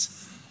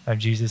witnesses of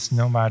Jesus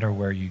no matter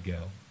where you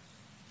go.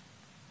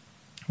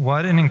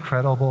 What an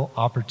incredible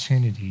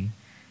opportunity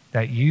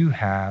that you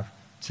have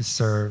to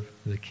serve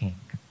the King.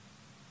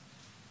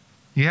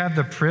 You have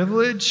the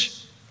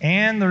privilege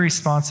and the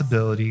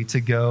responsibility to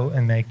go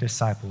and make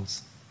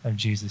disciples of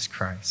Jesus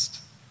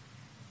Christ.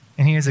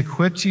 And he has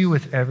equipped you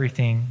with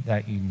everything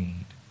that you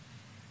need.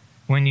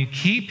 When you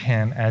keep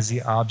him as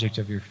the object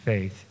of your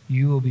faith,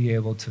 you will be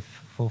able to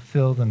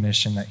fulfill the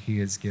mission that he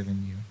has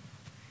given you.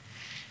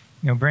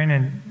 You know,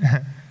 Brandon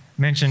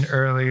mentioned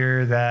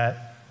earlier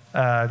that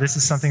this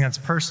is something that's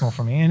personal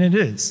for me, and it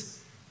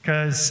is.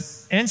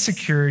 Because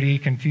insecurity,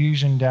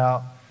 confusion,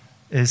 doubt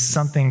is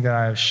something that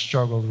I've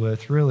struggled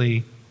with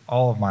really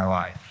all of my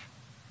life.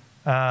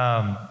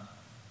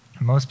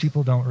 Most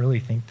people don't really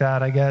think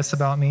that, I guess,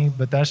 about me,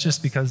 but that's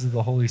just because of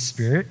the Holy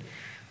Spirit.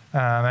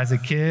 As a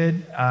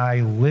kid, I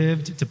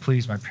lived to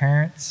please my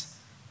parents.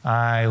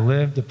 I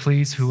lived to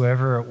please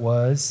whoever it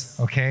was,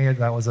 okay?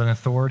 That was an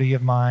authority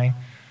of mine.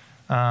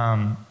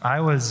 I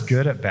was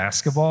good at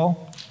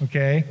basketball,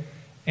 okay?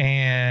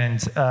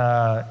 And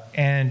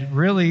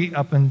really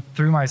up and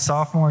through my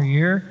sophomore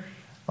year,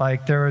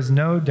 like there was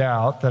no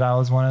doubt that I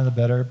was one of the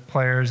better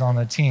players on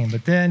the team.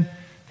 But then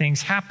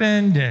things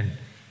happened and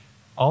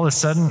all of a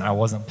sudden I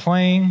wasn't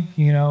playing,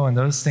 and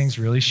those things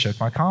really shook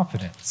my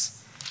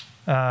confidence.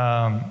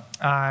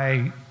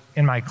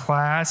 In my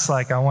class,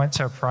 I went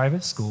to a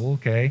private school,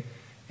 okay?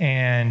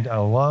 And I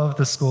love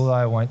the school that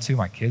I went to.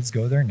 My kids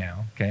go there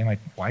now, okay? My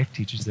wife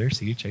teaches there,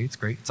 CHA. It's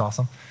great. It's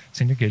awesome.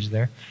 Send your kids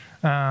there.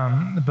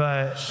 There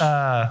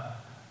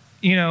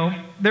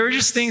were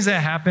just things that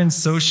happened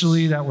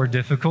socially that were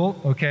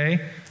difficult,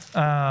 okay?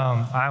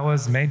 I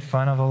was made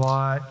fun of a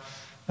lot.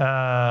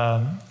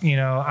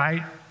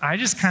 I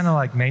just kind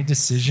of made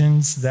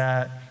decisions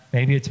that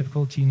maybe a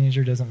typical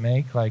teenager doesn't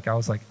make. I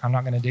was like, I'm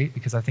not going to date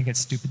because I think it's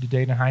stupid to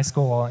date in high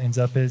school. All it ends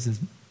up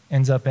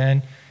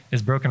in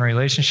broken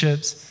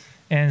relationships.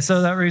 And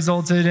so that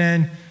resulted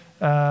in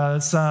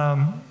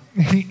some,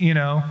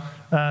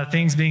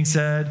 things being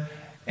said.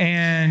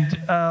 And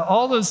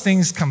all those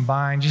things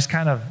combined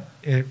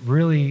it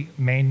really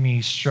made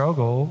me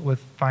struggle with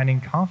finding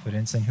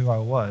confidence in who I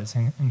was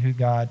and who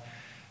God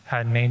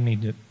had made me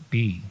to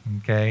be,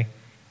 okay?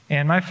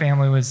 And my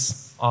family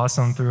was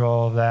awesome through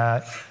all of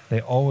that.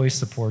 They always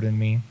supported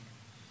me.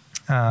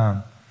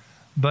 But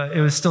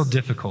it was still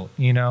difficult,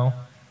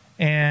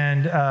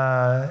 And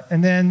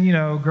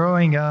then,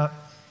 growing up,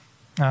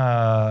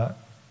 one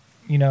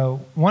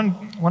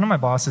of my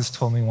bosses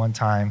told me one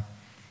time,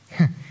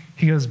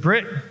 he goes,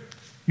 Britt,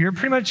 you're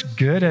pretty much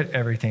good at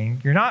everything.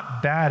 You're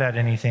not bad at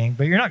anything,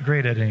 but you're not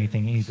great at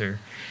anything either.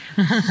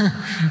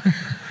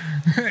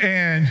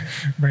 And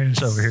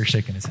Brandon's over here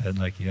shaking his head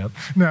like, yep.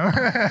 No.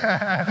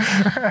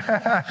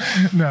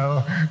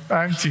 No,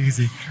 I'm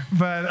cheesy.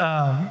 But,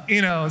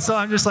 so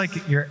I'm just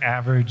like your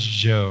average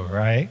Joe,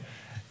 right?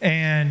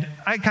 And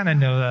I kind of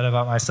know that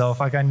about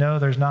myself. I know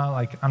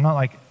I'm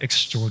not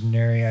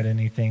extraordinary at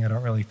anything. I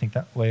don't really think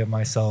that way of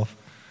myself.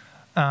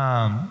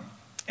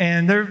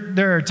 And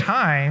there are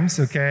times,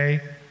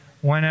 okay,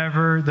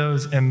 whenever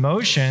those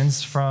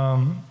emotions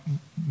from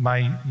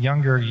my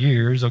younger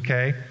years,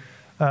 okay,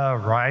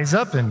 rise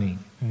up in me.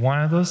 One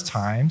of those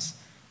times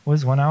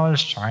was when I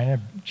was trying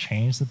to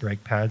change the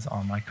brake pads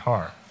on my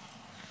car,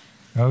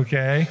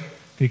 okay,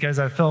 because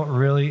I felt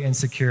really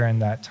insecure in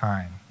that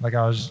time. You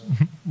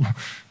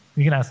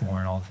can ask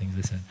Lauren all the things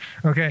they said,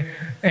 okay,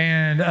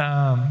 and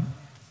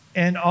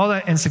all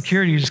that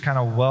insecurity just kind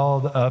of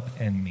welled up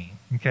in me,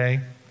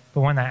 okay. But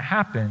when that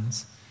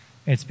happens,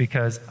 it's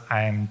because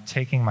I'm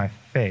taking my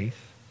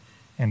faith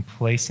and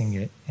placing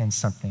it in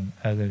something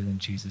other than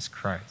Jesus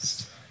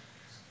Christ.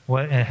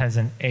 What has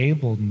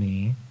enabled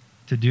me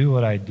to do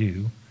what I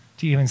do,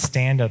 to even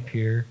stand up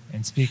here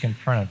and speak in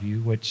front of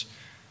you, which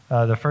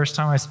the first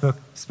time I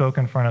spoke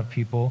in front of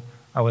people,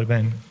 I would have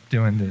been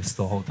doing this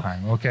the whole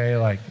time,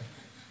 okay?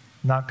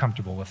 Not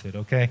comfortable with it,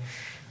 okay?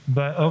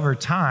 But over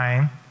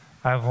time,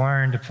 I've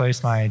learned to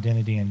place my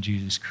identity in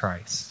Jesus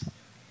Christ.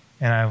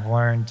 And I've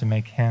learned to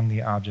make him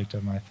the object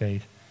of my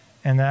faith.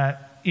 And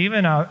that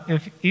even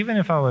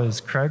if I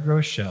was Craig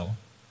Rochelle,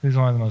 who's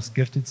one of the most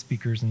gifted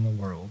speakers in the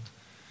world,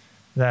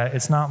 that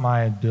it's not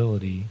my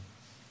ability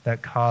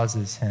that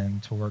causes him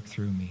to work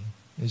through me.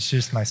 It's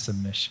just my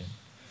submission.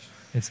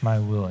 It's my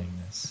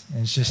willingness.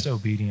 And it's just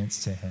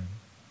obedience to him.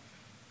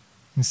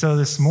 And so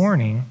this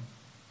morning,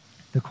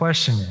 the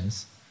question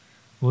is,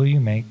 will you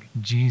make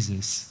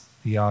Jesus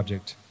the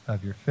object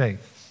of your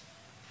faith?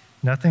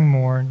 Nothing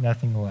more,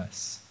 nothing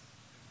less.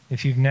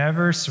 If you've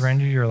never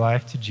surrendered your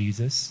life to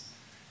Jesus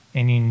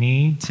and you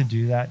need to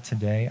do that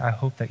today, I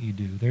hope that you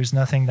do. There's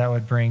nothing that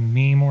would bring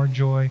me more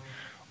joy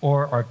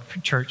or our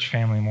church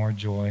family more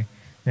joy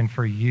than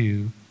for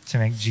you to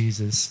make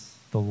Jesus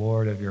the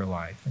Lord of your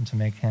life and to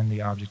make him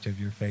the object of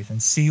your faith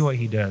and see what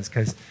he does,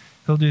 because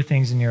he'll do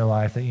things in your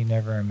life that you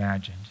never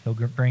imagined. He'll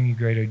bring you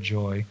greater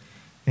joy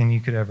than you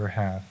could ever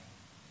have.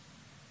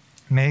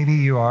 maybe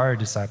you are a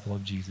disciple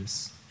of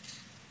Jesus,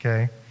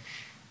 okay?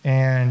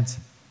 And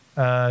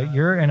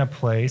you're in a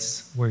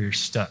place where you're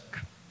stuck,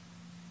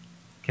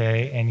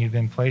 okay? And you've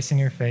been placing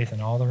your faith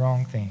in all the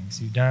wrong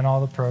things. You've done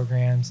all the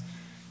programs.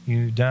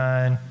 You've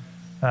done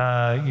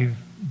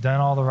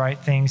all the right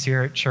things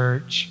here at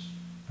church,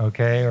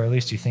 okay? Or at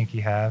least you think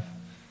you have.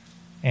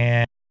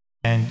 And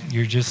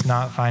you're just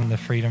not finding the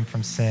freedom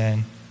from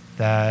sin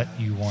that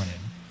you wanted.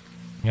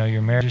 You know,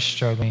 your marriage is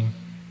struggling.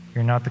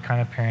 You're not the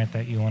kind of parent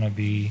that you want to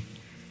be.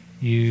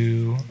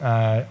 You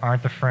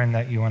aren't the friend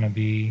that you want to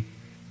be.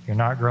 You're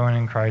not growing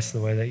in Christ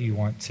the way that you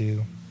want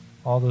to.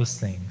 All those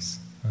things,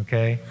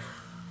 okay?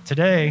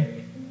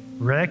 Today,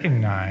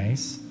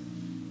 recognize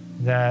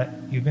that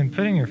you've been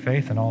putting your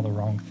faith in all the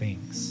wrong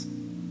things.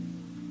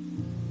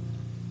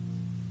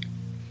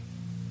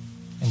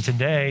 And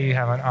today, you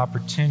have an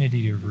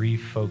opportunity to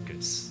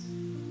refocus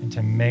and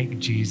to make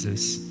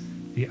Jesus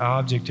the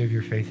object of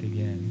your faith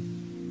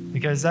again.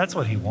 Because that's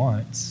what he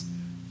wants.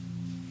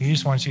 He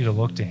just wants you to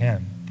look to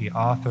him, the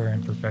author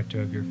and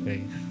perfecter of your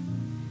faith.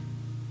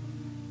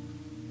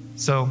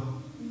 So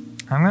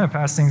I'm going to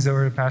pass things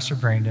over to Pastor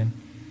Brandon,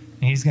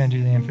 and he's going to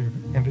do the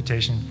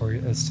invitation for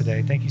us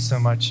today. Thank you so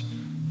much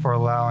for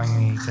allowing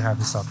me to have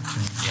this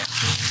opportunity. Yeah.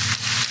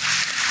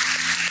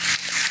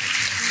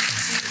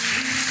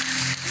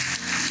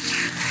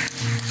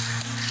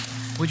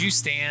 Would you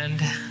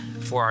stand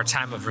for our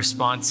time of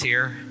response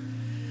here?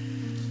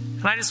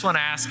 And I just want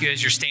to ask you,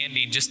 as you're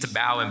standing, just to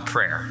bow in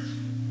prayer.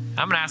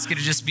 I'm going to ask you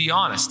to just be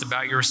honest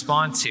about your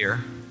response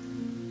here.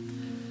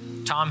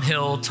 Tom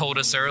Hill told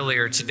us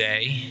earlier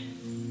today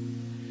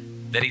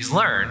that he's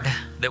learned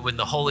that when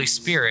the Holy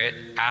Spirit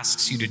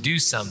asks you to do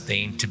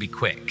something, to be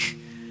quick,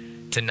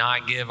 to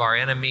not give our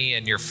enemy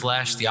and your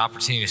flesh the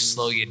opportunity to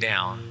slow you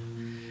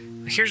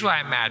down. Here's what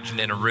I imagine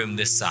in a room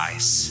this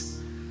size.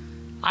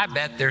 I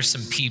bet there's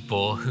some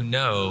people who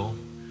know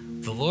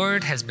the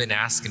Lord has been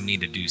asking me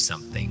to do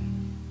something.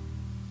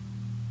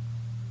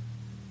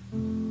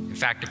 In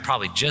fact, it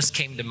probably just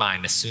came to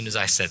mind as soon as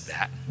I said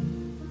that.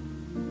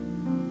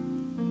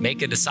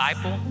 Make a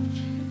disciple,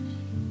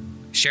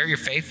 share your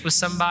faith with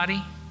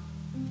somebody,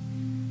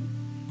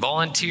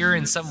 volunteer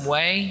in some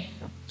way,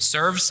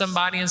 serve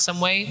somebody in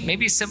some way,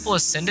 maybe as simple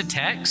as send a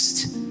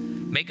text,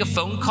 make a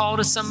phone call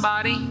to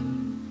somebody.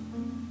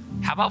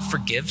 How about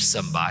forgive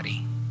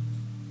somebody?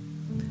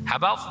 How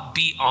about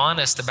be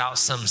honest about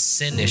some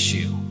sin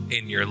issue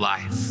in your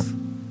life?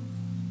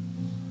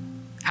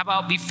 How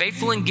about be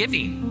faithful in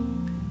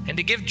giving and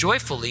to give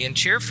joyfully and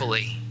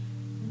cheerfully?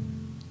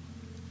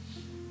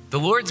 The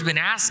Lord's been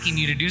asking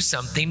you to do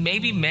something,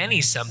 maybe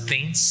many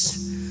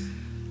somethings,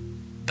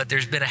 but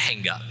there's been a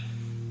hang up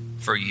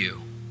for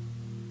you.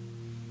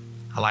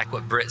 I like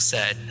what Britt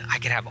said. I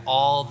could have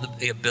all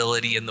the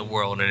ability in the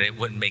world and it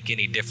wouldn't make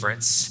any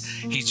difference.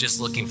 He's just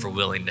looking for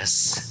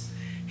willingness.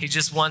 He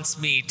just wants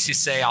me to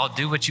say, I'll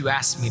do what you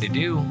asked me to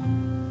do.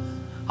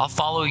 I'll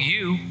follow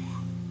you.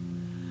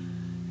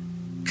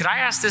 Could I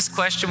ask this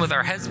question with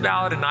our heads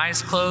bowed and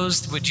eyes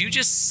closed? Would you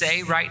just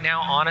say right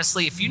now,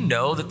 honestly, if you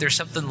know that there's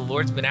something the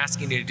Lord's been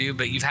asking you to do,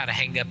 but you've had a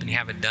hang up and you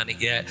haven't done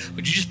it yet,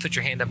 would you just put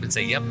your hand up and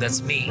say, yep,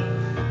 that's me.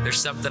 There's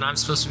something I'm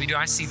supposed to be doing.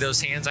 I see those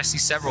hands. I see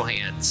several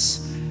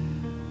hands.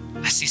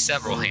 I see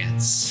several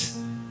hands.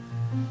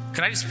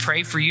 Could I just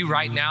pray for you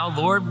right now?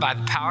 Lord, by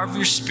the power of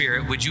your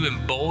Spirit, would you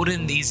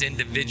embolden these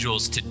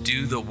individuals to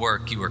do the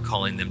work you are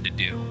calling them to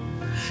do?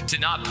 To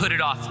not put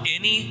it off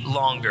any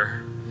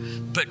longer,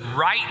 but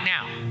right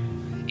now,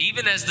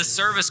 even as the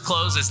service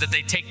closes, that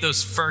they take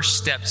those first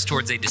steps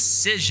towards a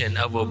decision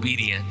of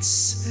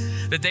obedience,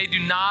 that they do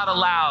not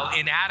allow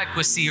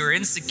inadequacy or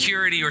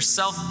insecurity or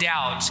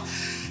self-doubt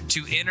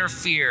to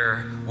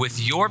interfere with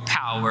your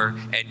power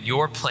and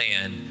your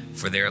plan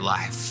for their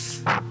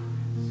life.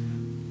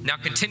 Now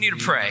continue to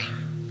pray.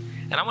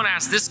 And I want to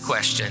ask this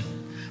question.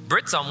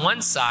 Britt's on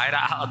one side.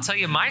 I'll tell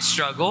you my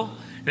struggle.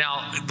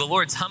 Now, the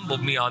Lord's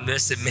humbled me on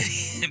this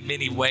in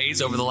many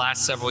ways over the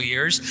last several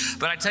years.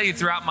 But I tell you,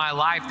 throughout my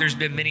life, there's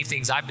been many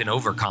things I've been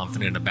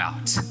overconfident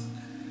about.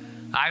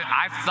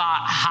 I've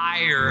thought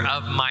higher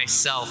of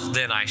myself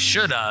than I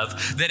should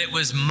have, that it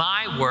was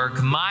my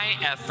work, my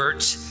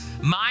effort,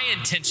 my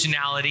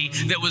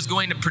intentionality that was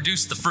going to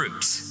produce the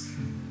fruit.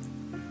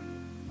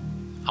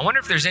 I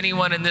wonder if there's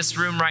anyone in this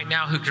room right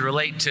now who could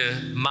relate to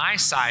my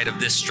side of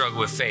this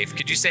struggle with faith.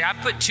 Could you say, I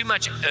put too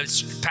much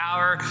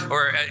power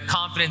or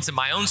confidence in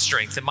my own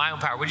strength, in my own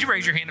power? Would you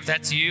raise your hand if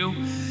that's you?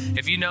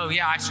 If you know,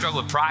 yeah, I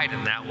struggle with pride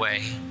in that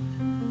way.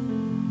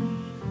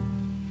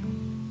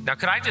 Now,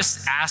 could I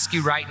just ask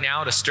you right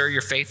now to stir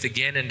your faith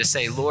again and to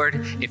say, Lord,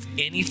 if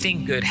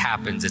anything good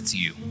happens, it's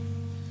you.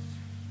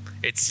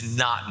 It's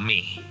not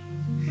me.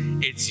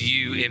 It's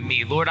you and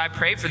me. Lord, I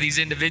pray for these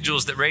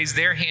individuals that raised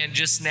their hand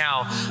just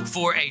now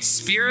for a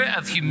spirit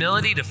of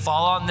humility to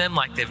fall on them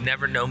like they've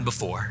never known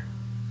before.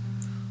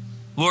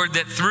 Lord,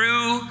 that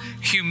through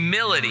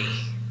humility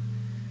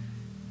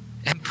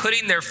and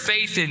putting their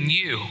faith in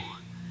you,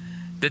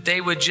 that they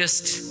would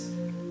just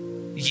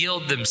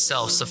yield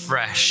themselves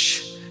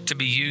afresh to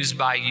be used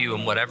by you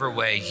in whatever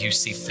way you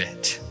see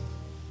fit.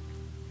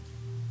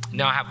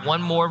 Now I have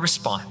one more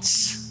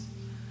response.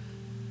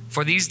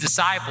 For these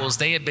disciples,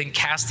 they had been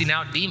casting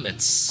out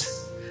demons.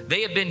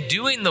 They had been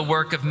doing the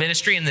work of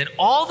ministry, and then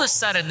all of a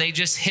sudden they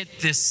just hit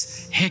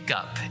this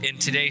hiccup in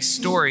today's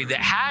story that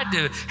had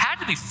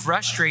to be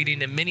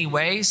frustrating in many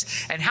ways.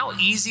 And how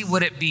easy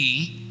would it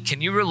be,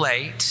 can you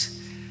relate,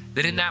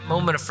 that in that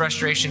moment of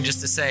frustration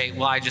just to say,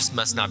 well, I just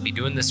must not be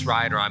doing this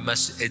right, or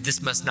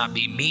this must not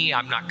be me,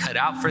 I'm not cut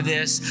out for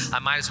this, I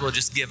might as well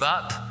just give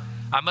up.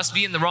 I must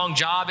be in the wrong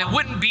job. It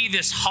wouldn't be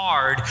this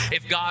hard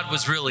if God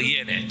was really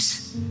in it.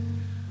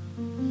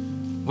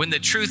 When the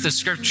truth of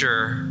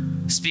Scripture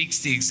speaks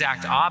the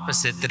exact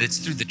opposite, that it's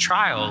through the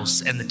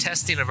trials and the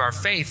testing of our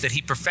faith that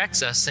he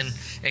perfects us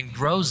and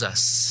grows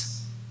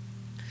us.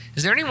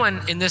 Is there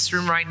anyone in this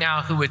room right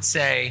now who would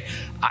say,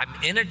 I'm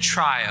in a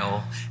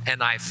trial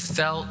and I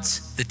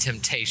felt the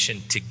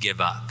temptation to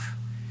give up?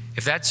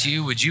 If that's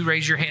you, would you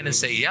raise your hand and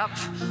say, yep,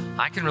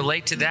 I can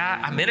relate to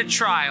that. I'm in a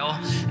trial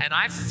and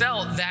I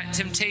felt that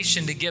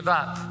temptation to give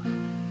up.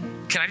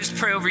 Can I just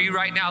pray over you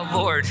right now?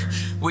 Lord,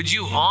 would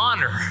you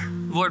honor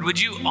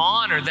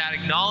that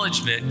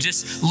acknowledgement,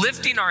 just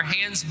lifting our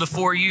hands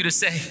before you to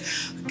say,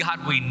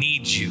 God, we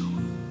need you.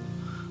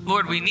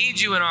 Lord, we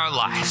need you in our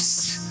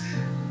lives.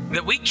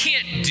 That we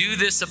can't do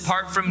this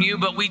apart from you,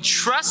 but we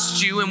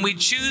trust you and we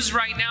choose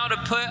right now to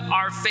put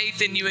our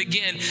faith in you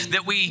again,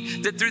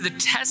 that through the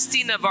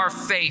testing of our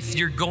faith,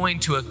 you're going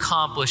to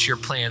accomplish your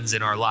plans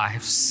in our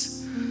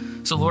lives.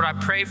 So Lord, I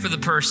pray for the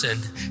person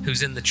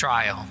who's in the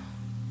trial,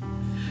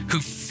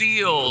 who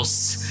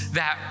feels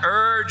that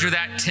urge or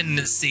that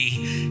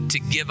tendency to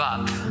give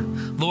up.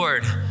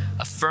 Lord,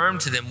 affirm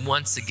to them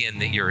once again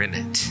that you're in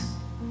it,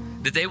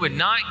 that they would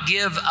not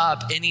give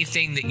up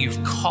anything that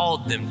you've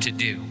called them to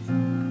do,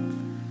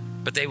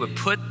 but they would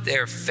put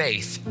their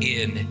faith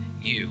in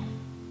you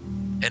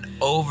and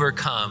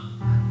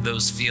overcome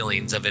those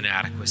feelings of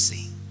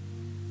inadequacy.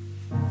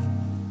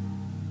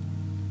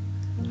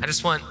 I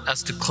just want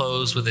us to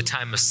close with a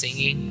time of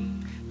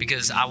singing,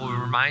 because I will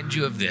remind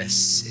you of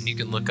this, and you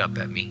can look up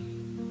at me.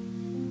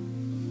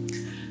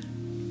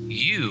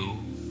 You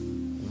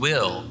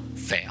will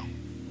fail.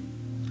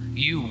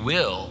 You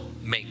will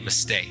make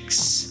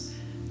mistakes.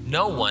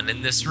 No one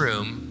in this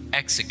room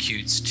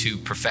executes to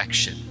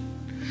perfection,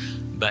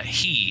 but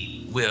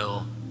he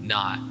will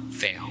not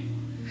fail.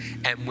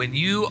 And when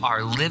you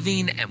are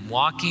living and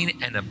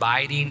walking and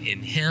abiding in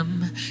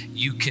him,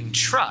 you can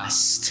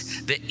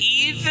trust that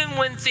even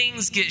when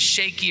things get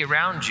shaky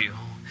around you,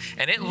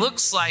 and it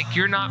looks like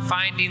you're not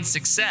finding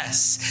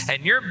success,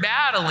 and you're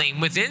battling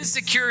with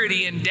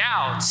insecurity and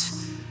doubt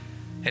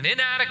and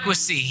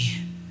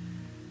inadequacy,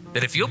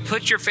 that if you'll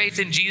put your faith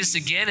in Jesus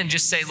again and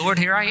just say, Lord,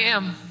 here I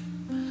am.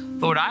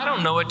 Lord, I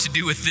don't know what to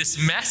do with this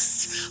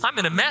mess. I'm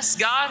in a mess,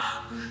 God.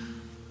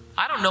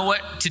 I don't know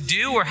what to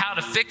do or how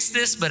to fix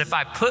this, but if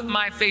I put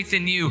my faith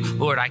in you,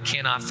 Lord, I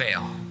cannot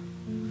fail.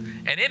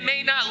 And it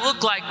may not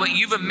look like what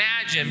you've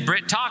imagined.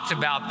 Britt talked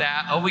about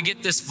that. Oh, we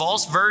get this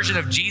false version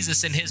of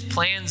Jesus and his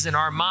plans in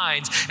our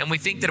minds, and we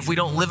think that if we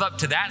don't live up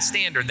to that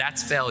standard,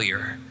 that's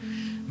failure.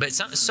 But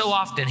so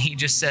often he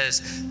just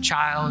says,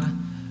 child,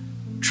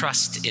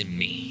 trust in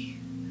me.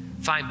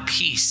 Find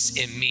peace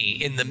in me.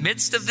 In the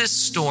midst of this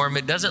storm,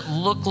 it doesn't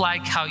look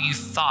like how you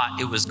thought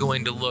it was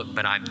going to look,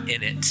 but I'm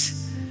in it.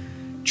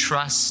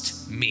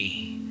 Trust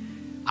me.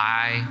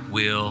 I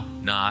will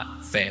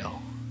not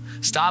fail.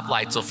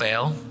 Stoplights will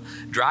fail.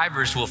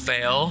 Drivers will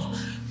fail.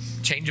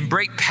 Changing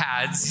brake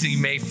pads, he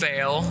may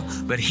fail,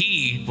 but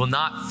he will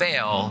not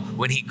fail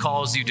when he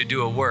calls you to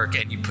do a work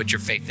and you put your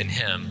faith in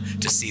him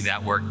to see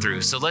that work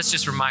through. So let's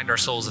just remind our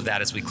souls of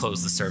that as we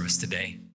close the service today.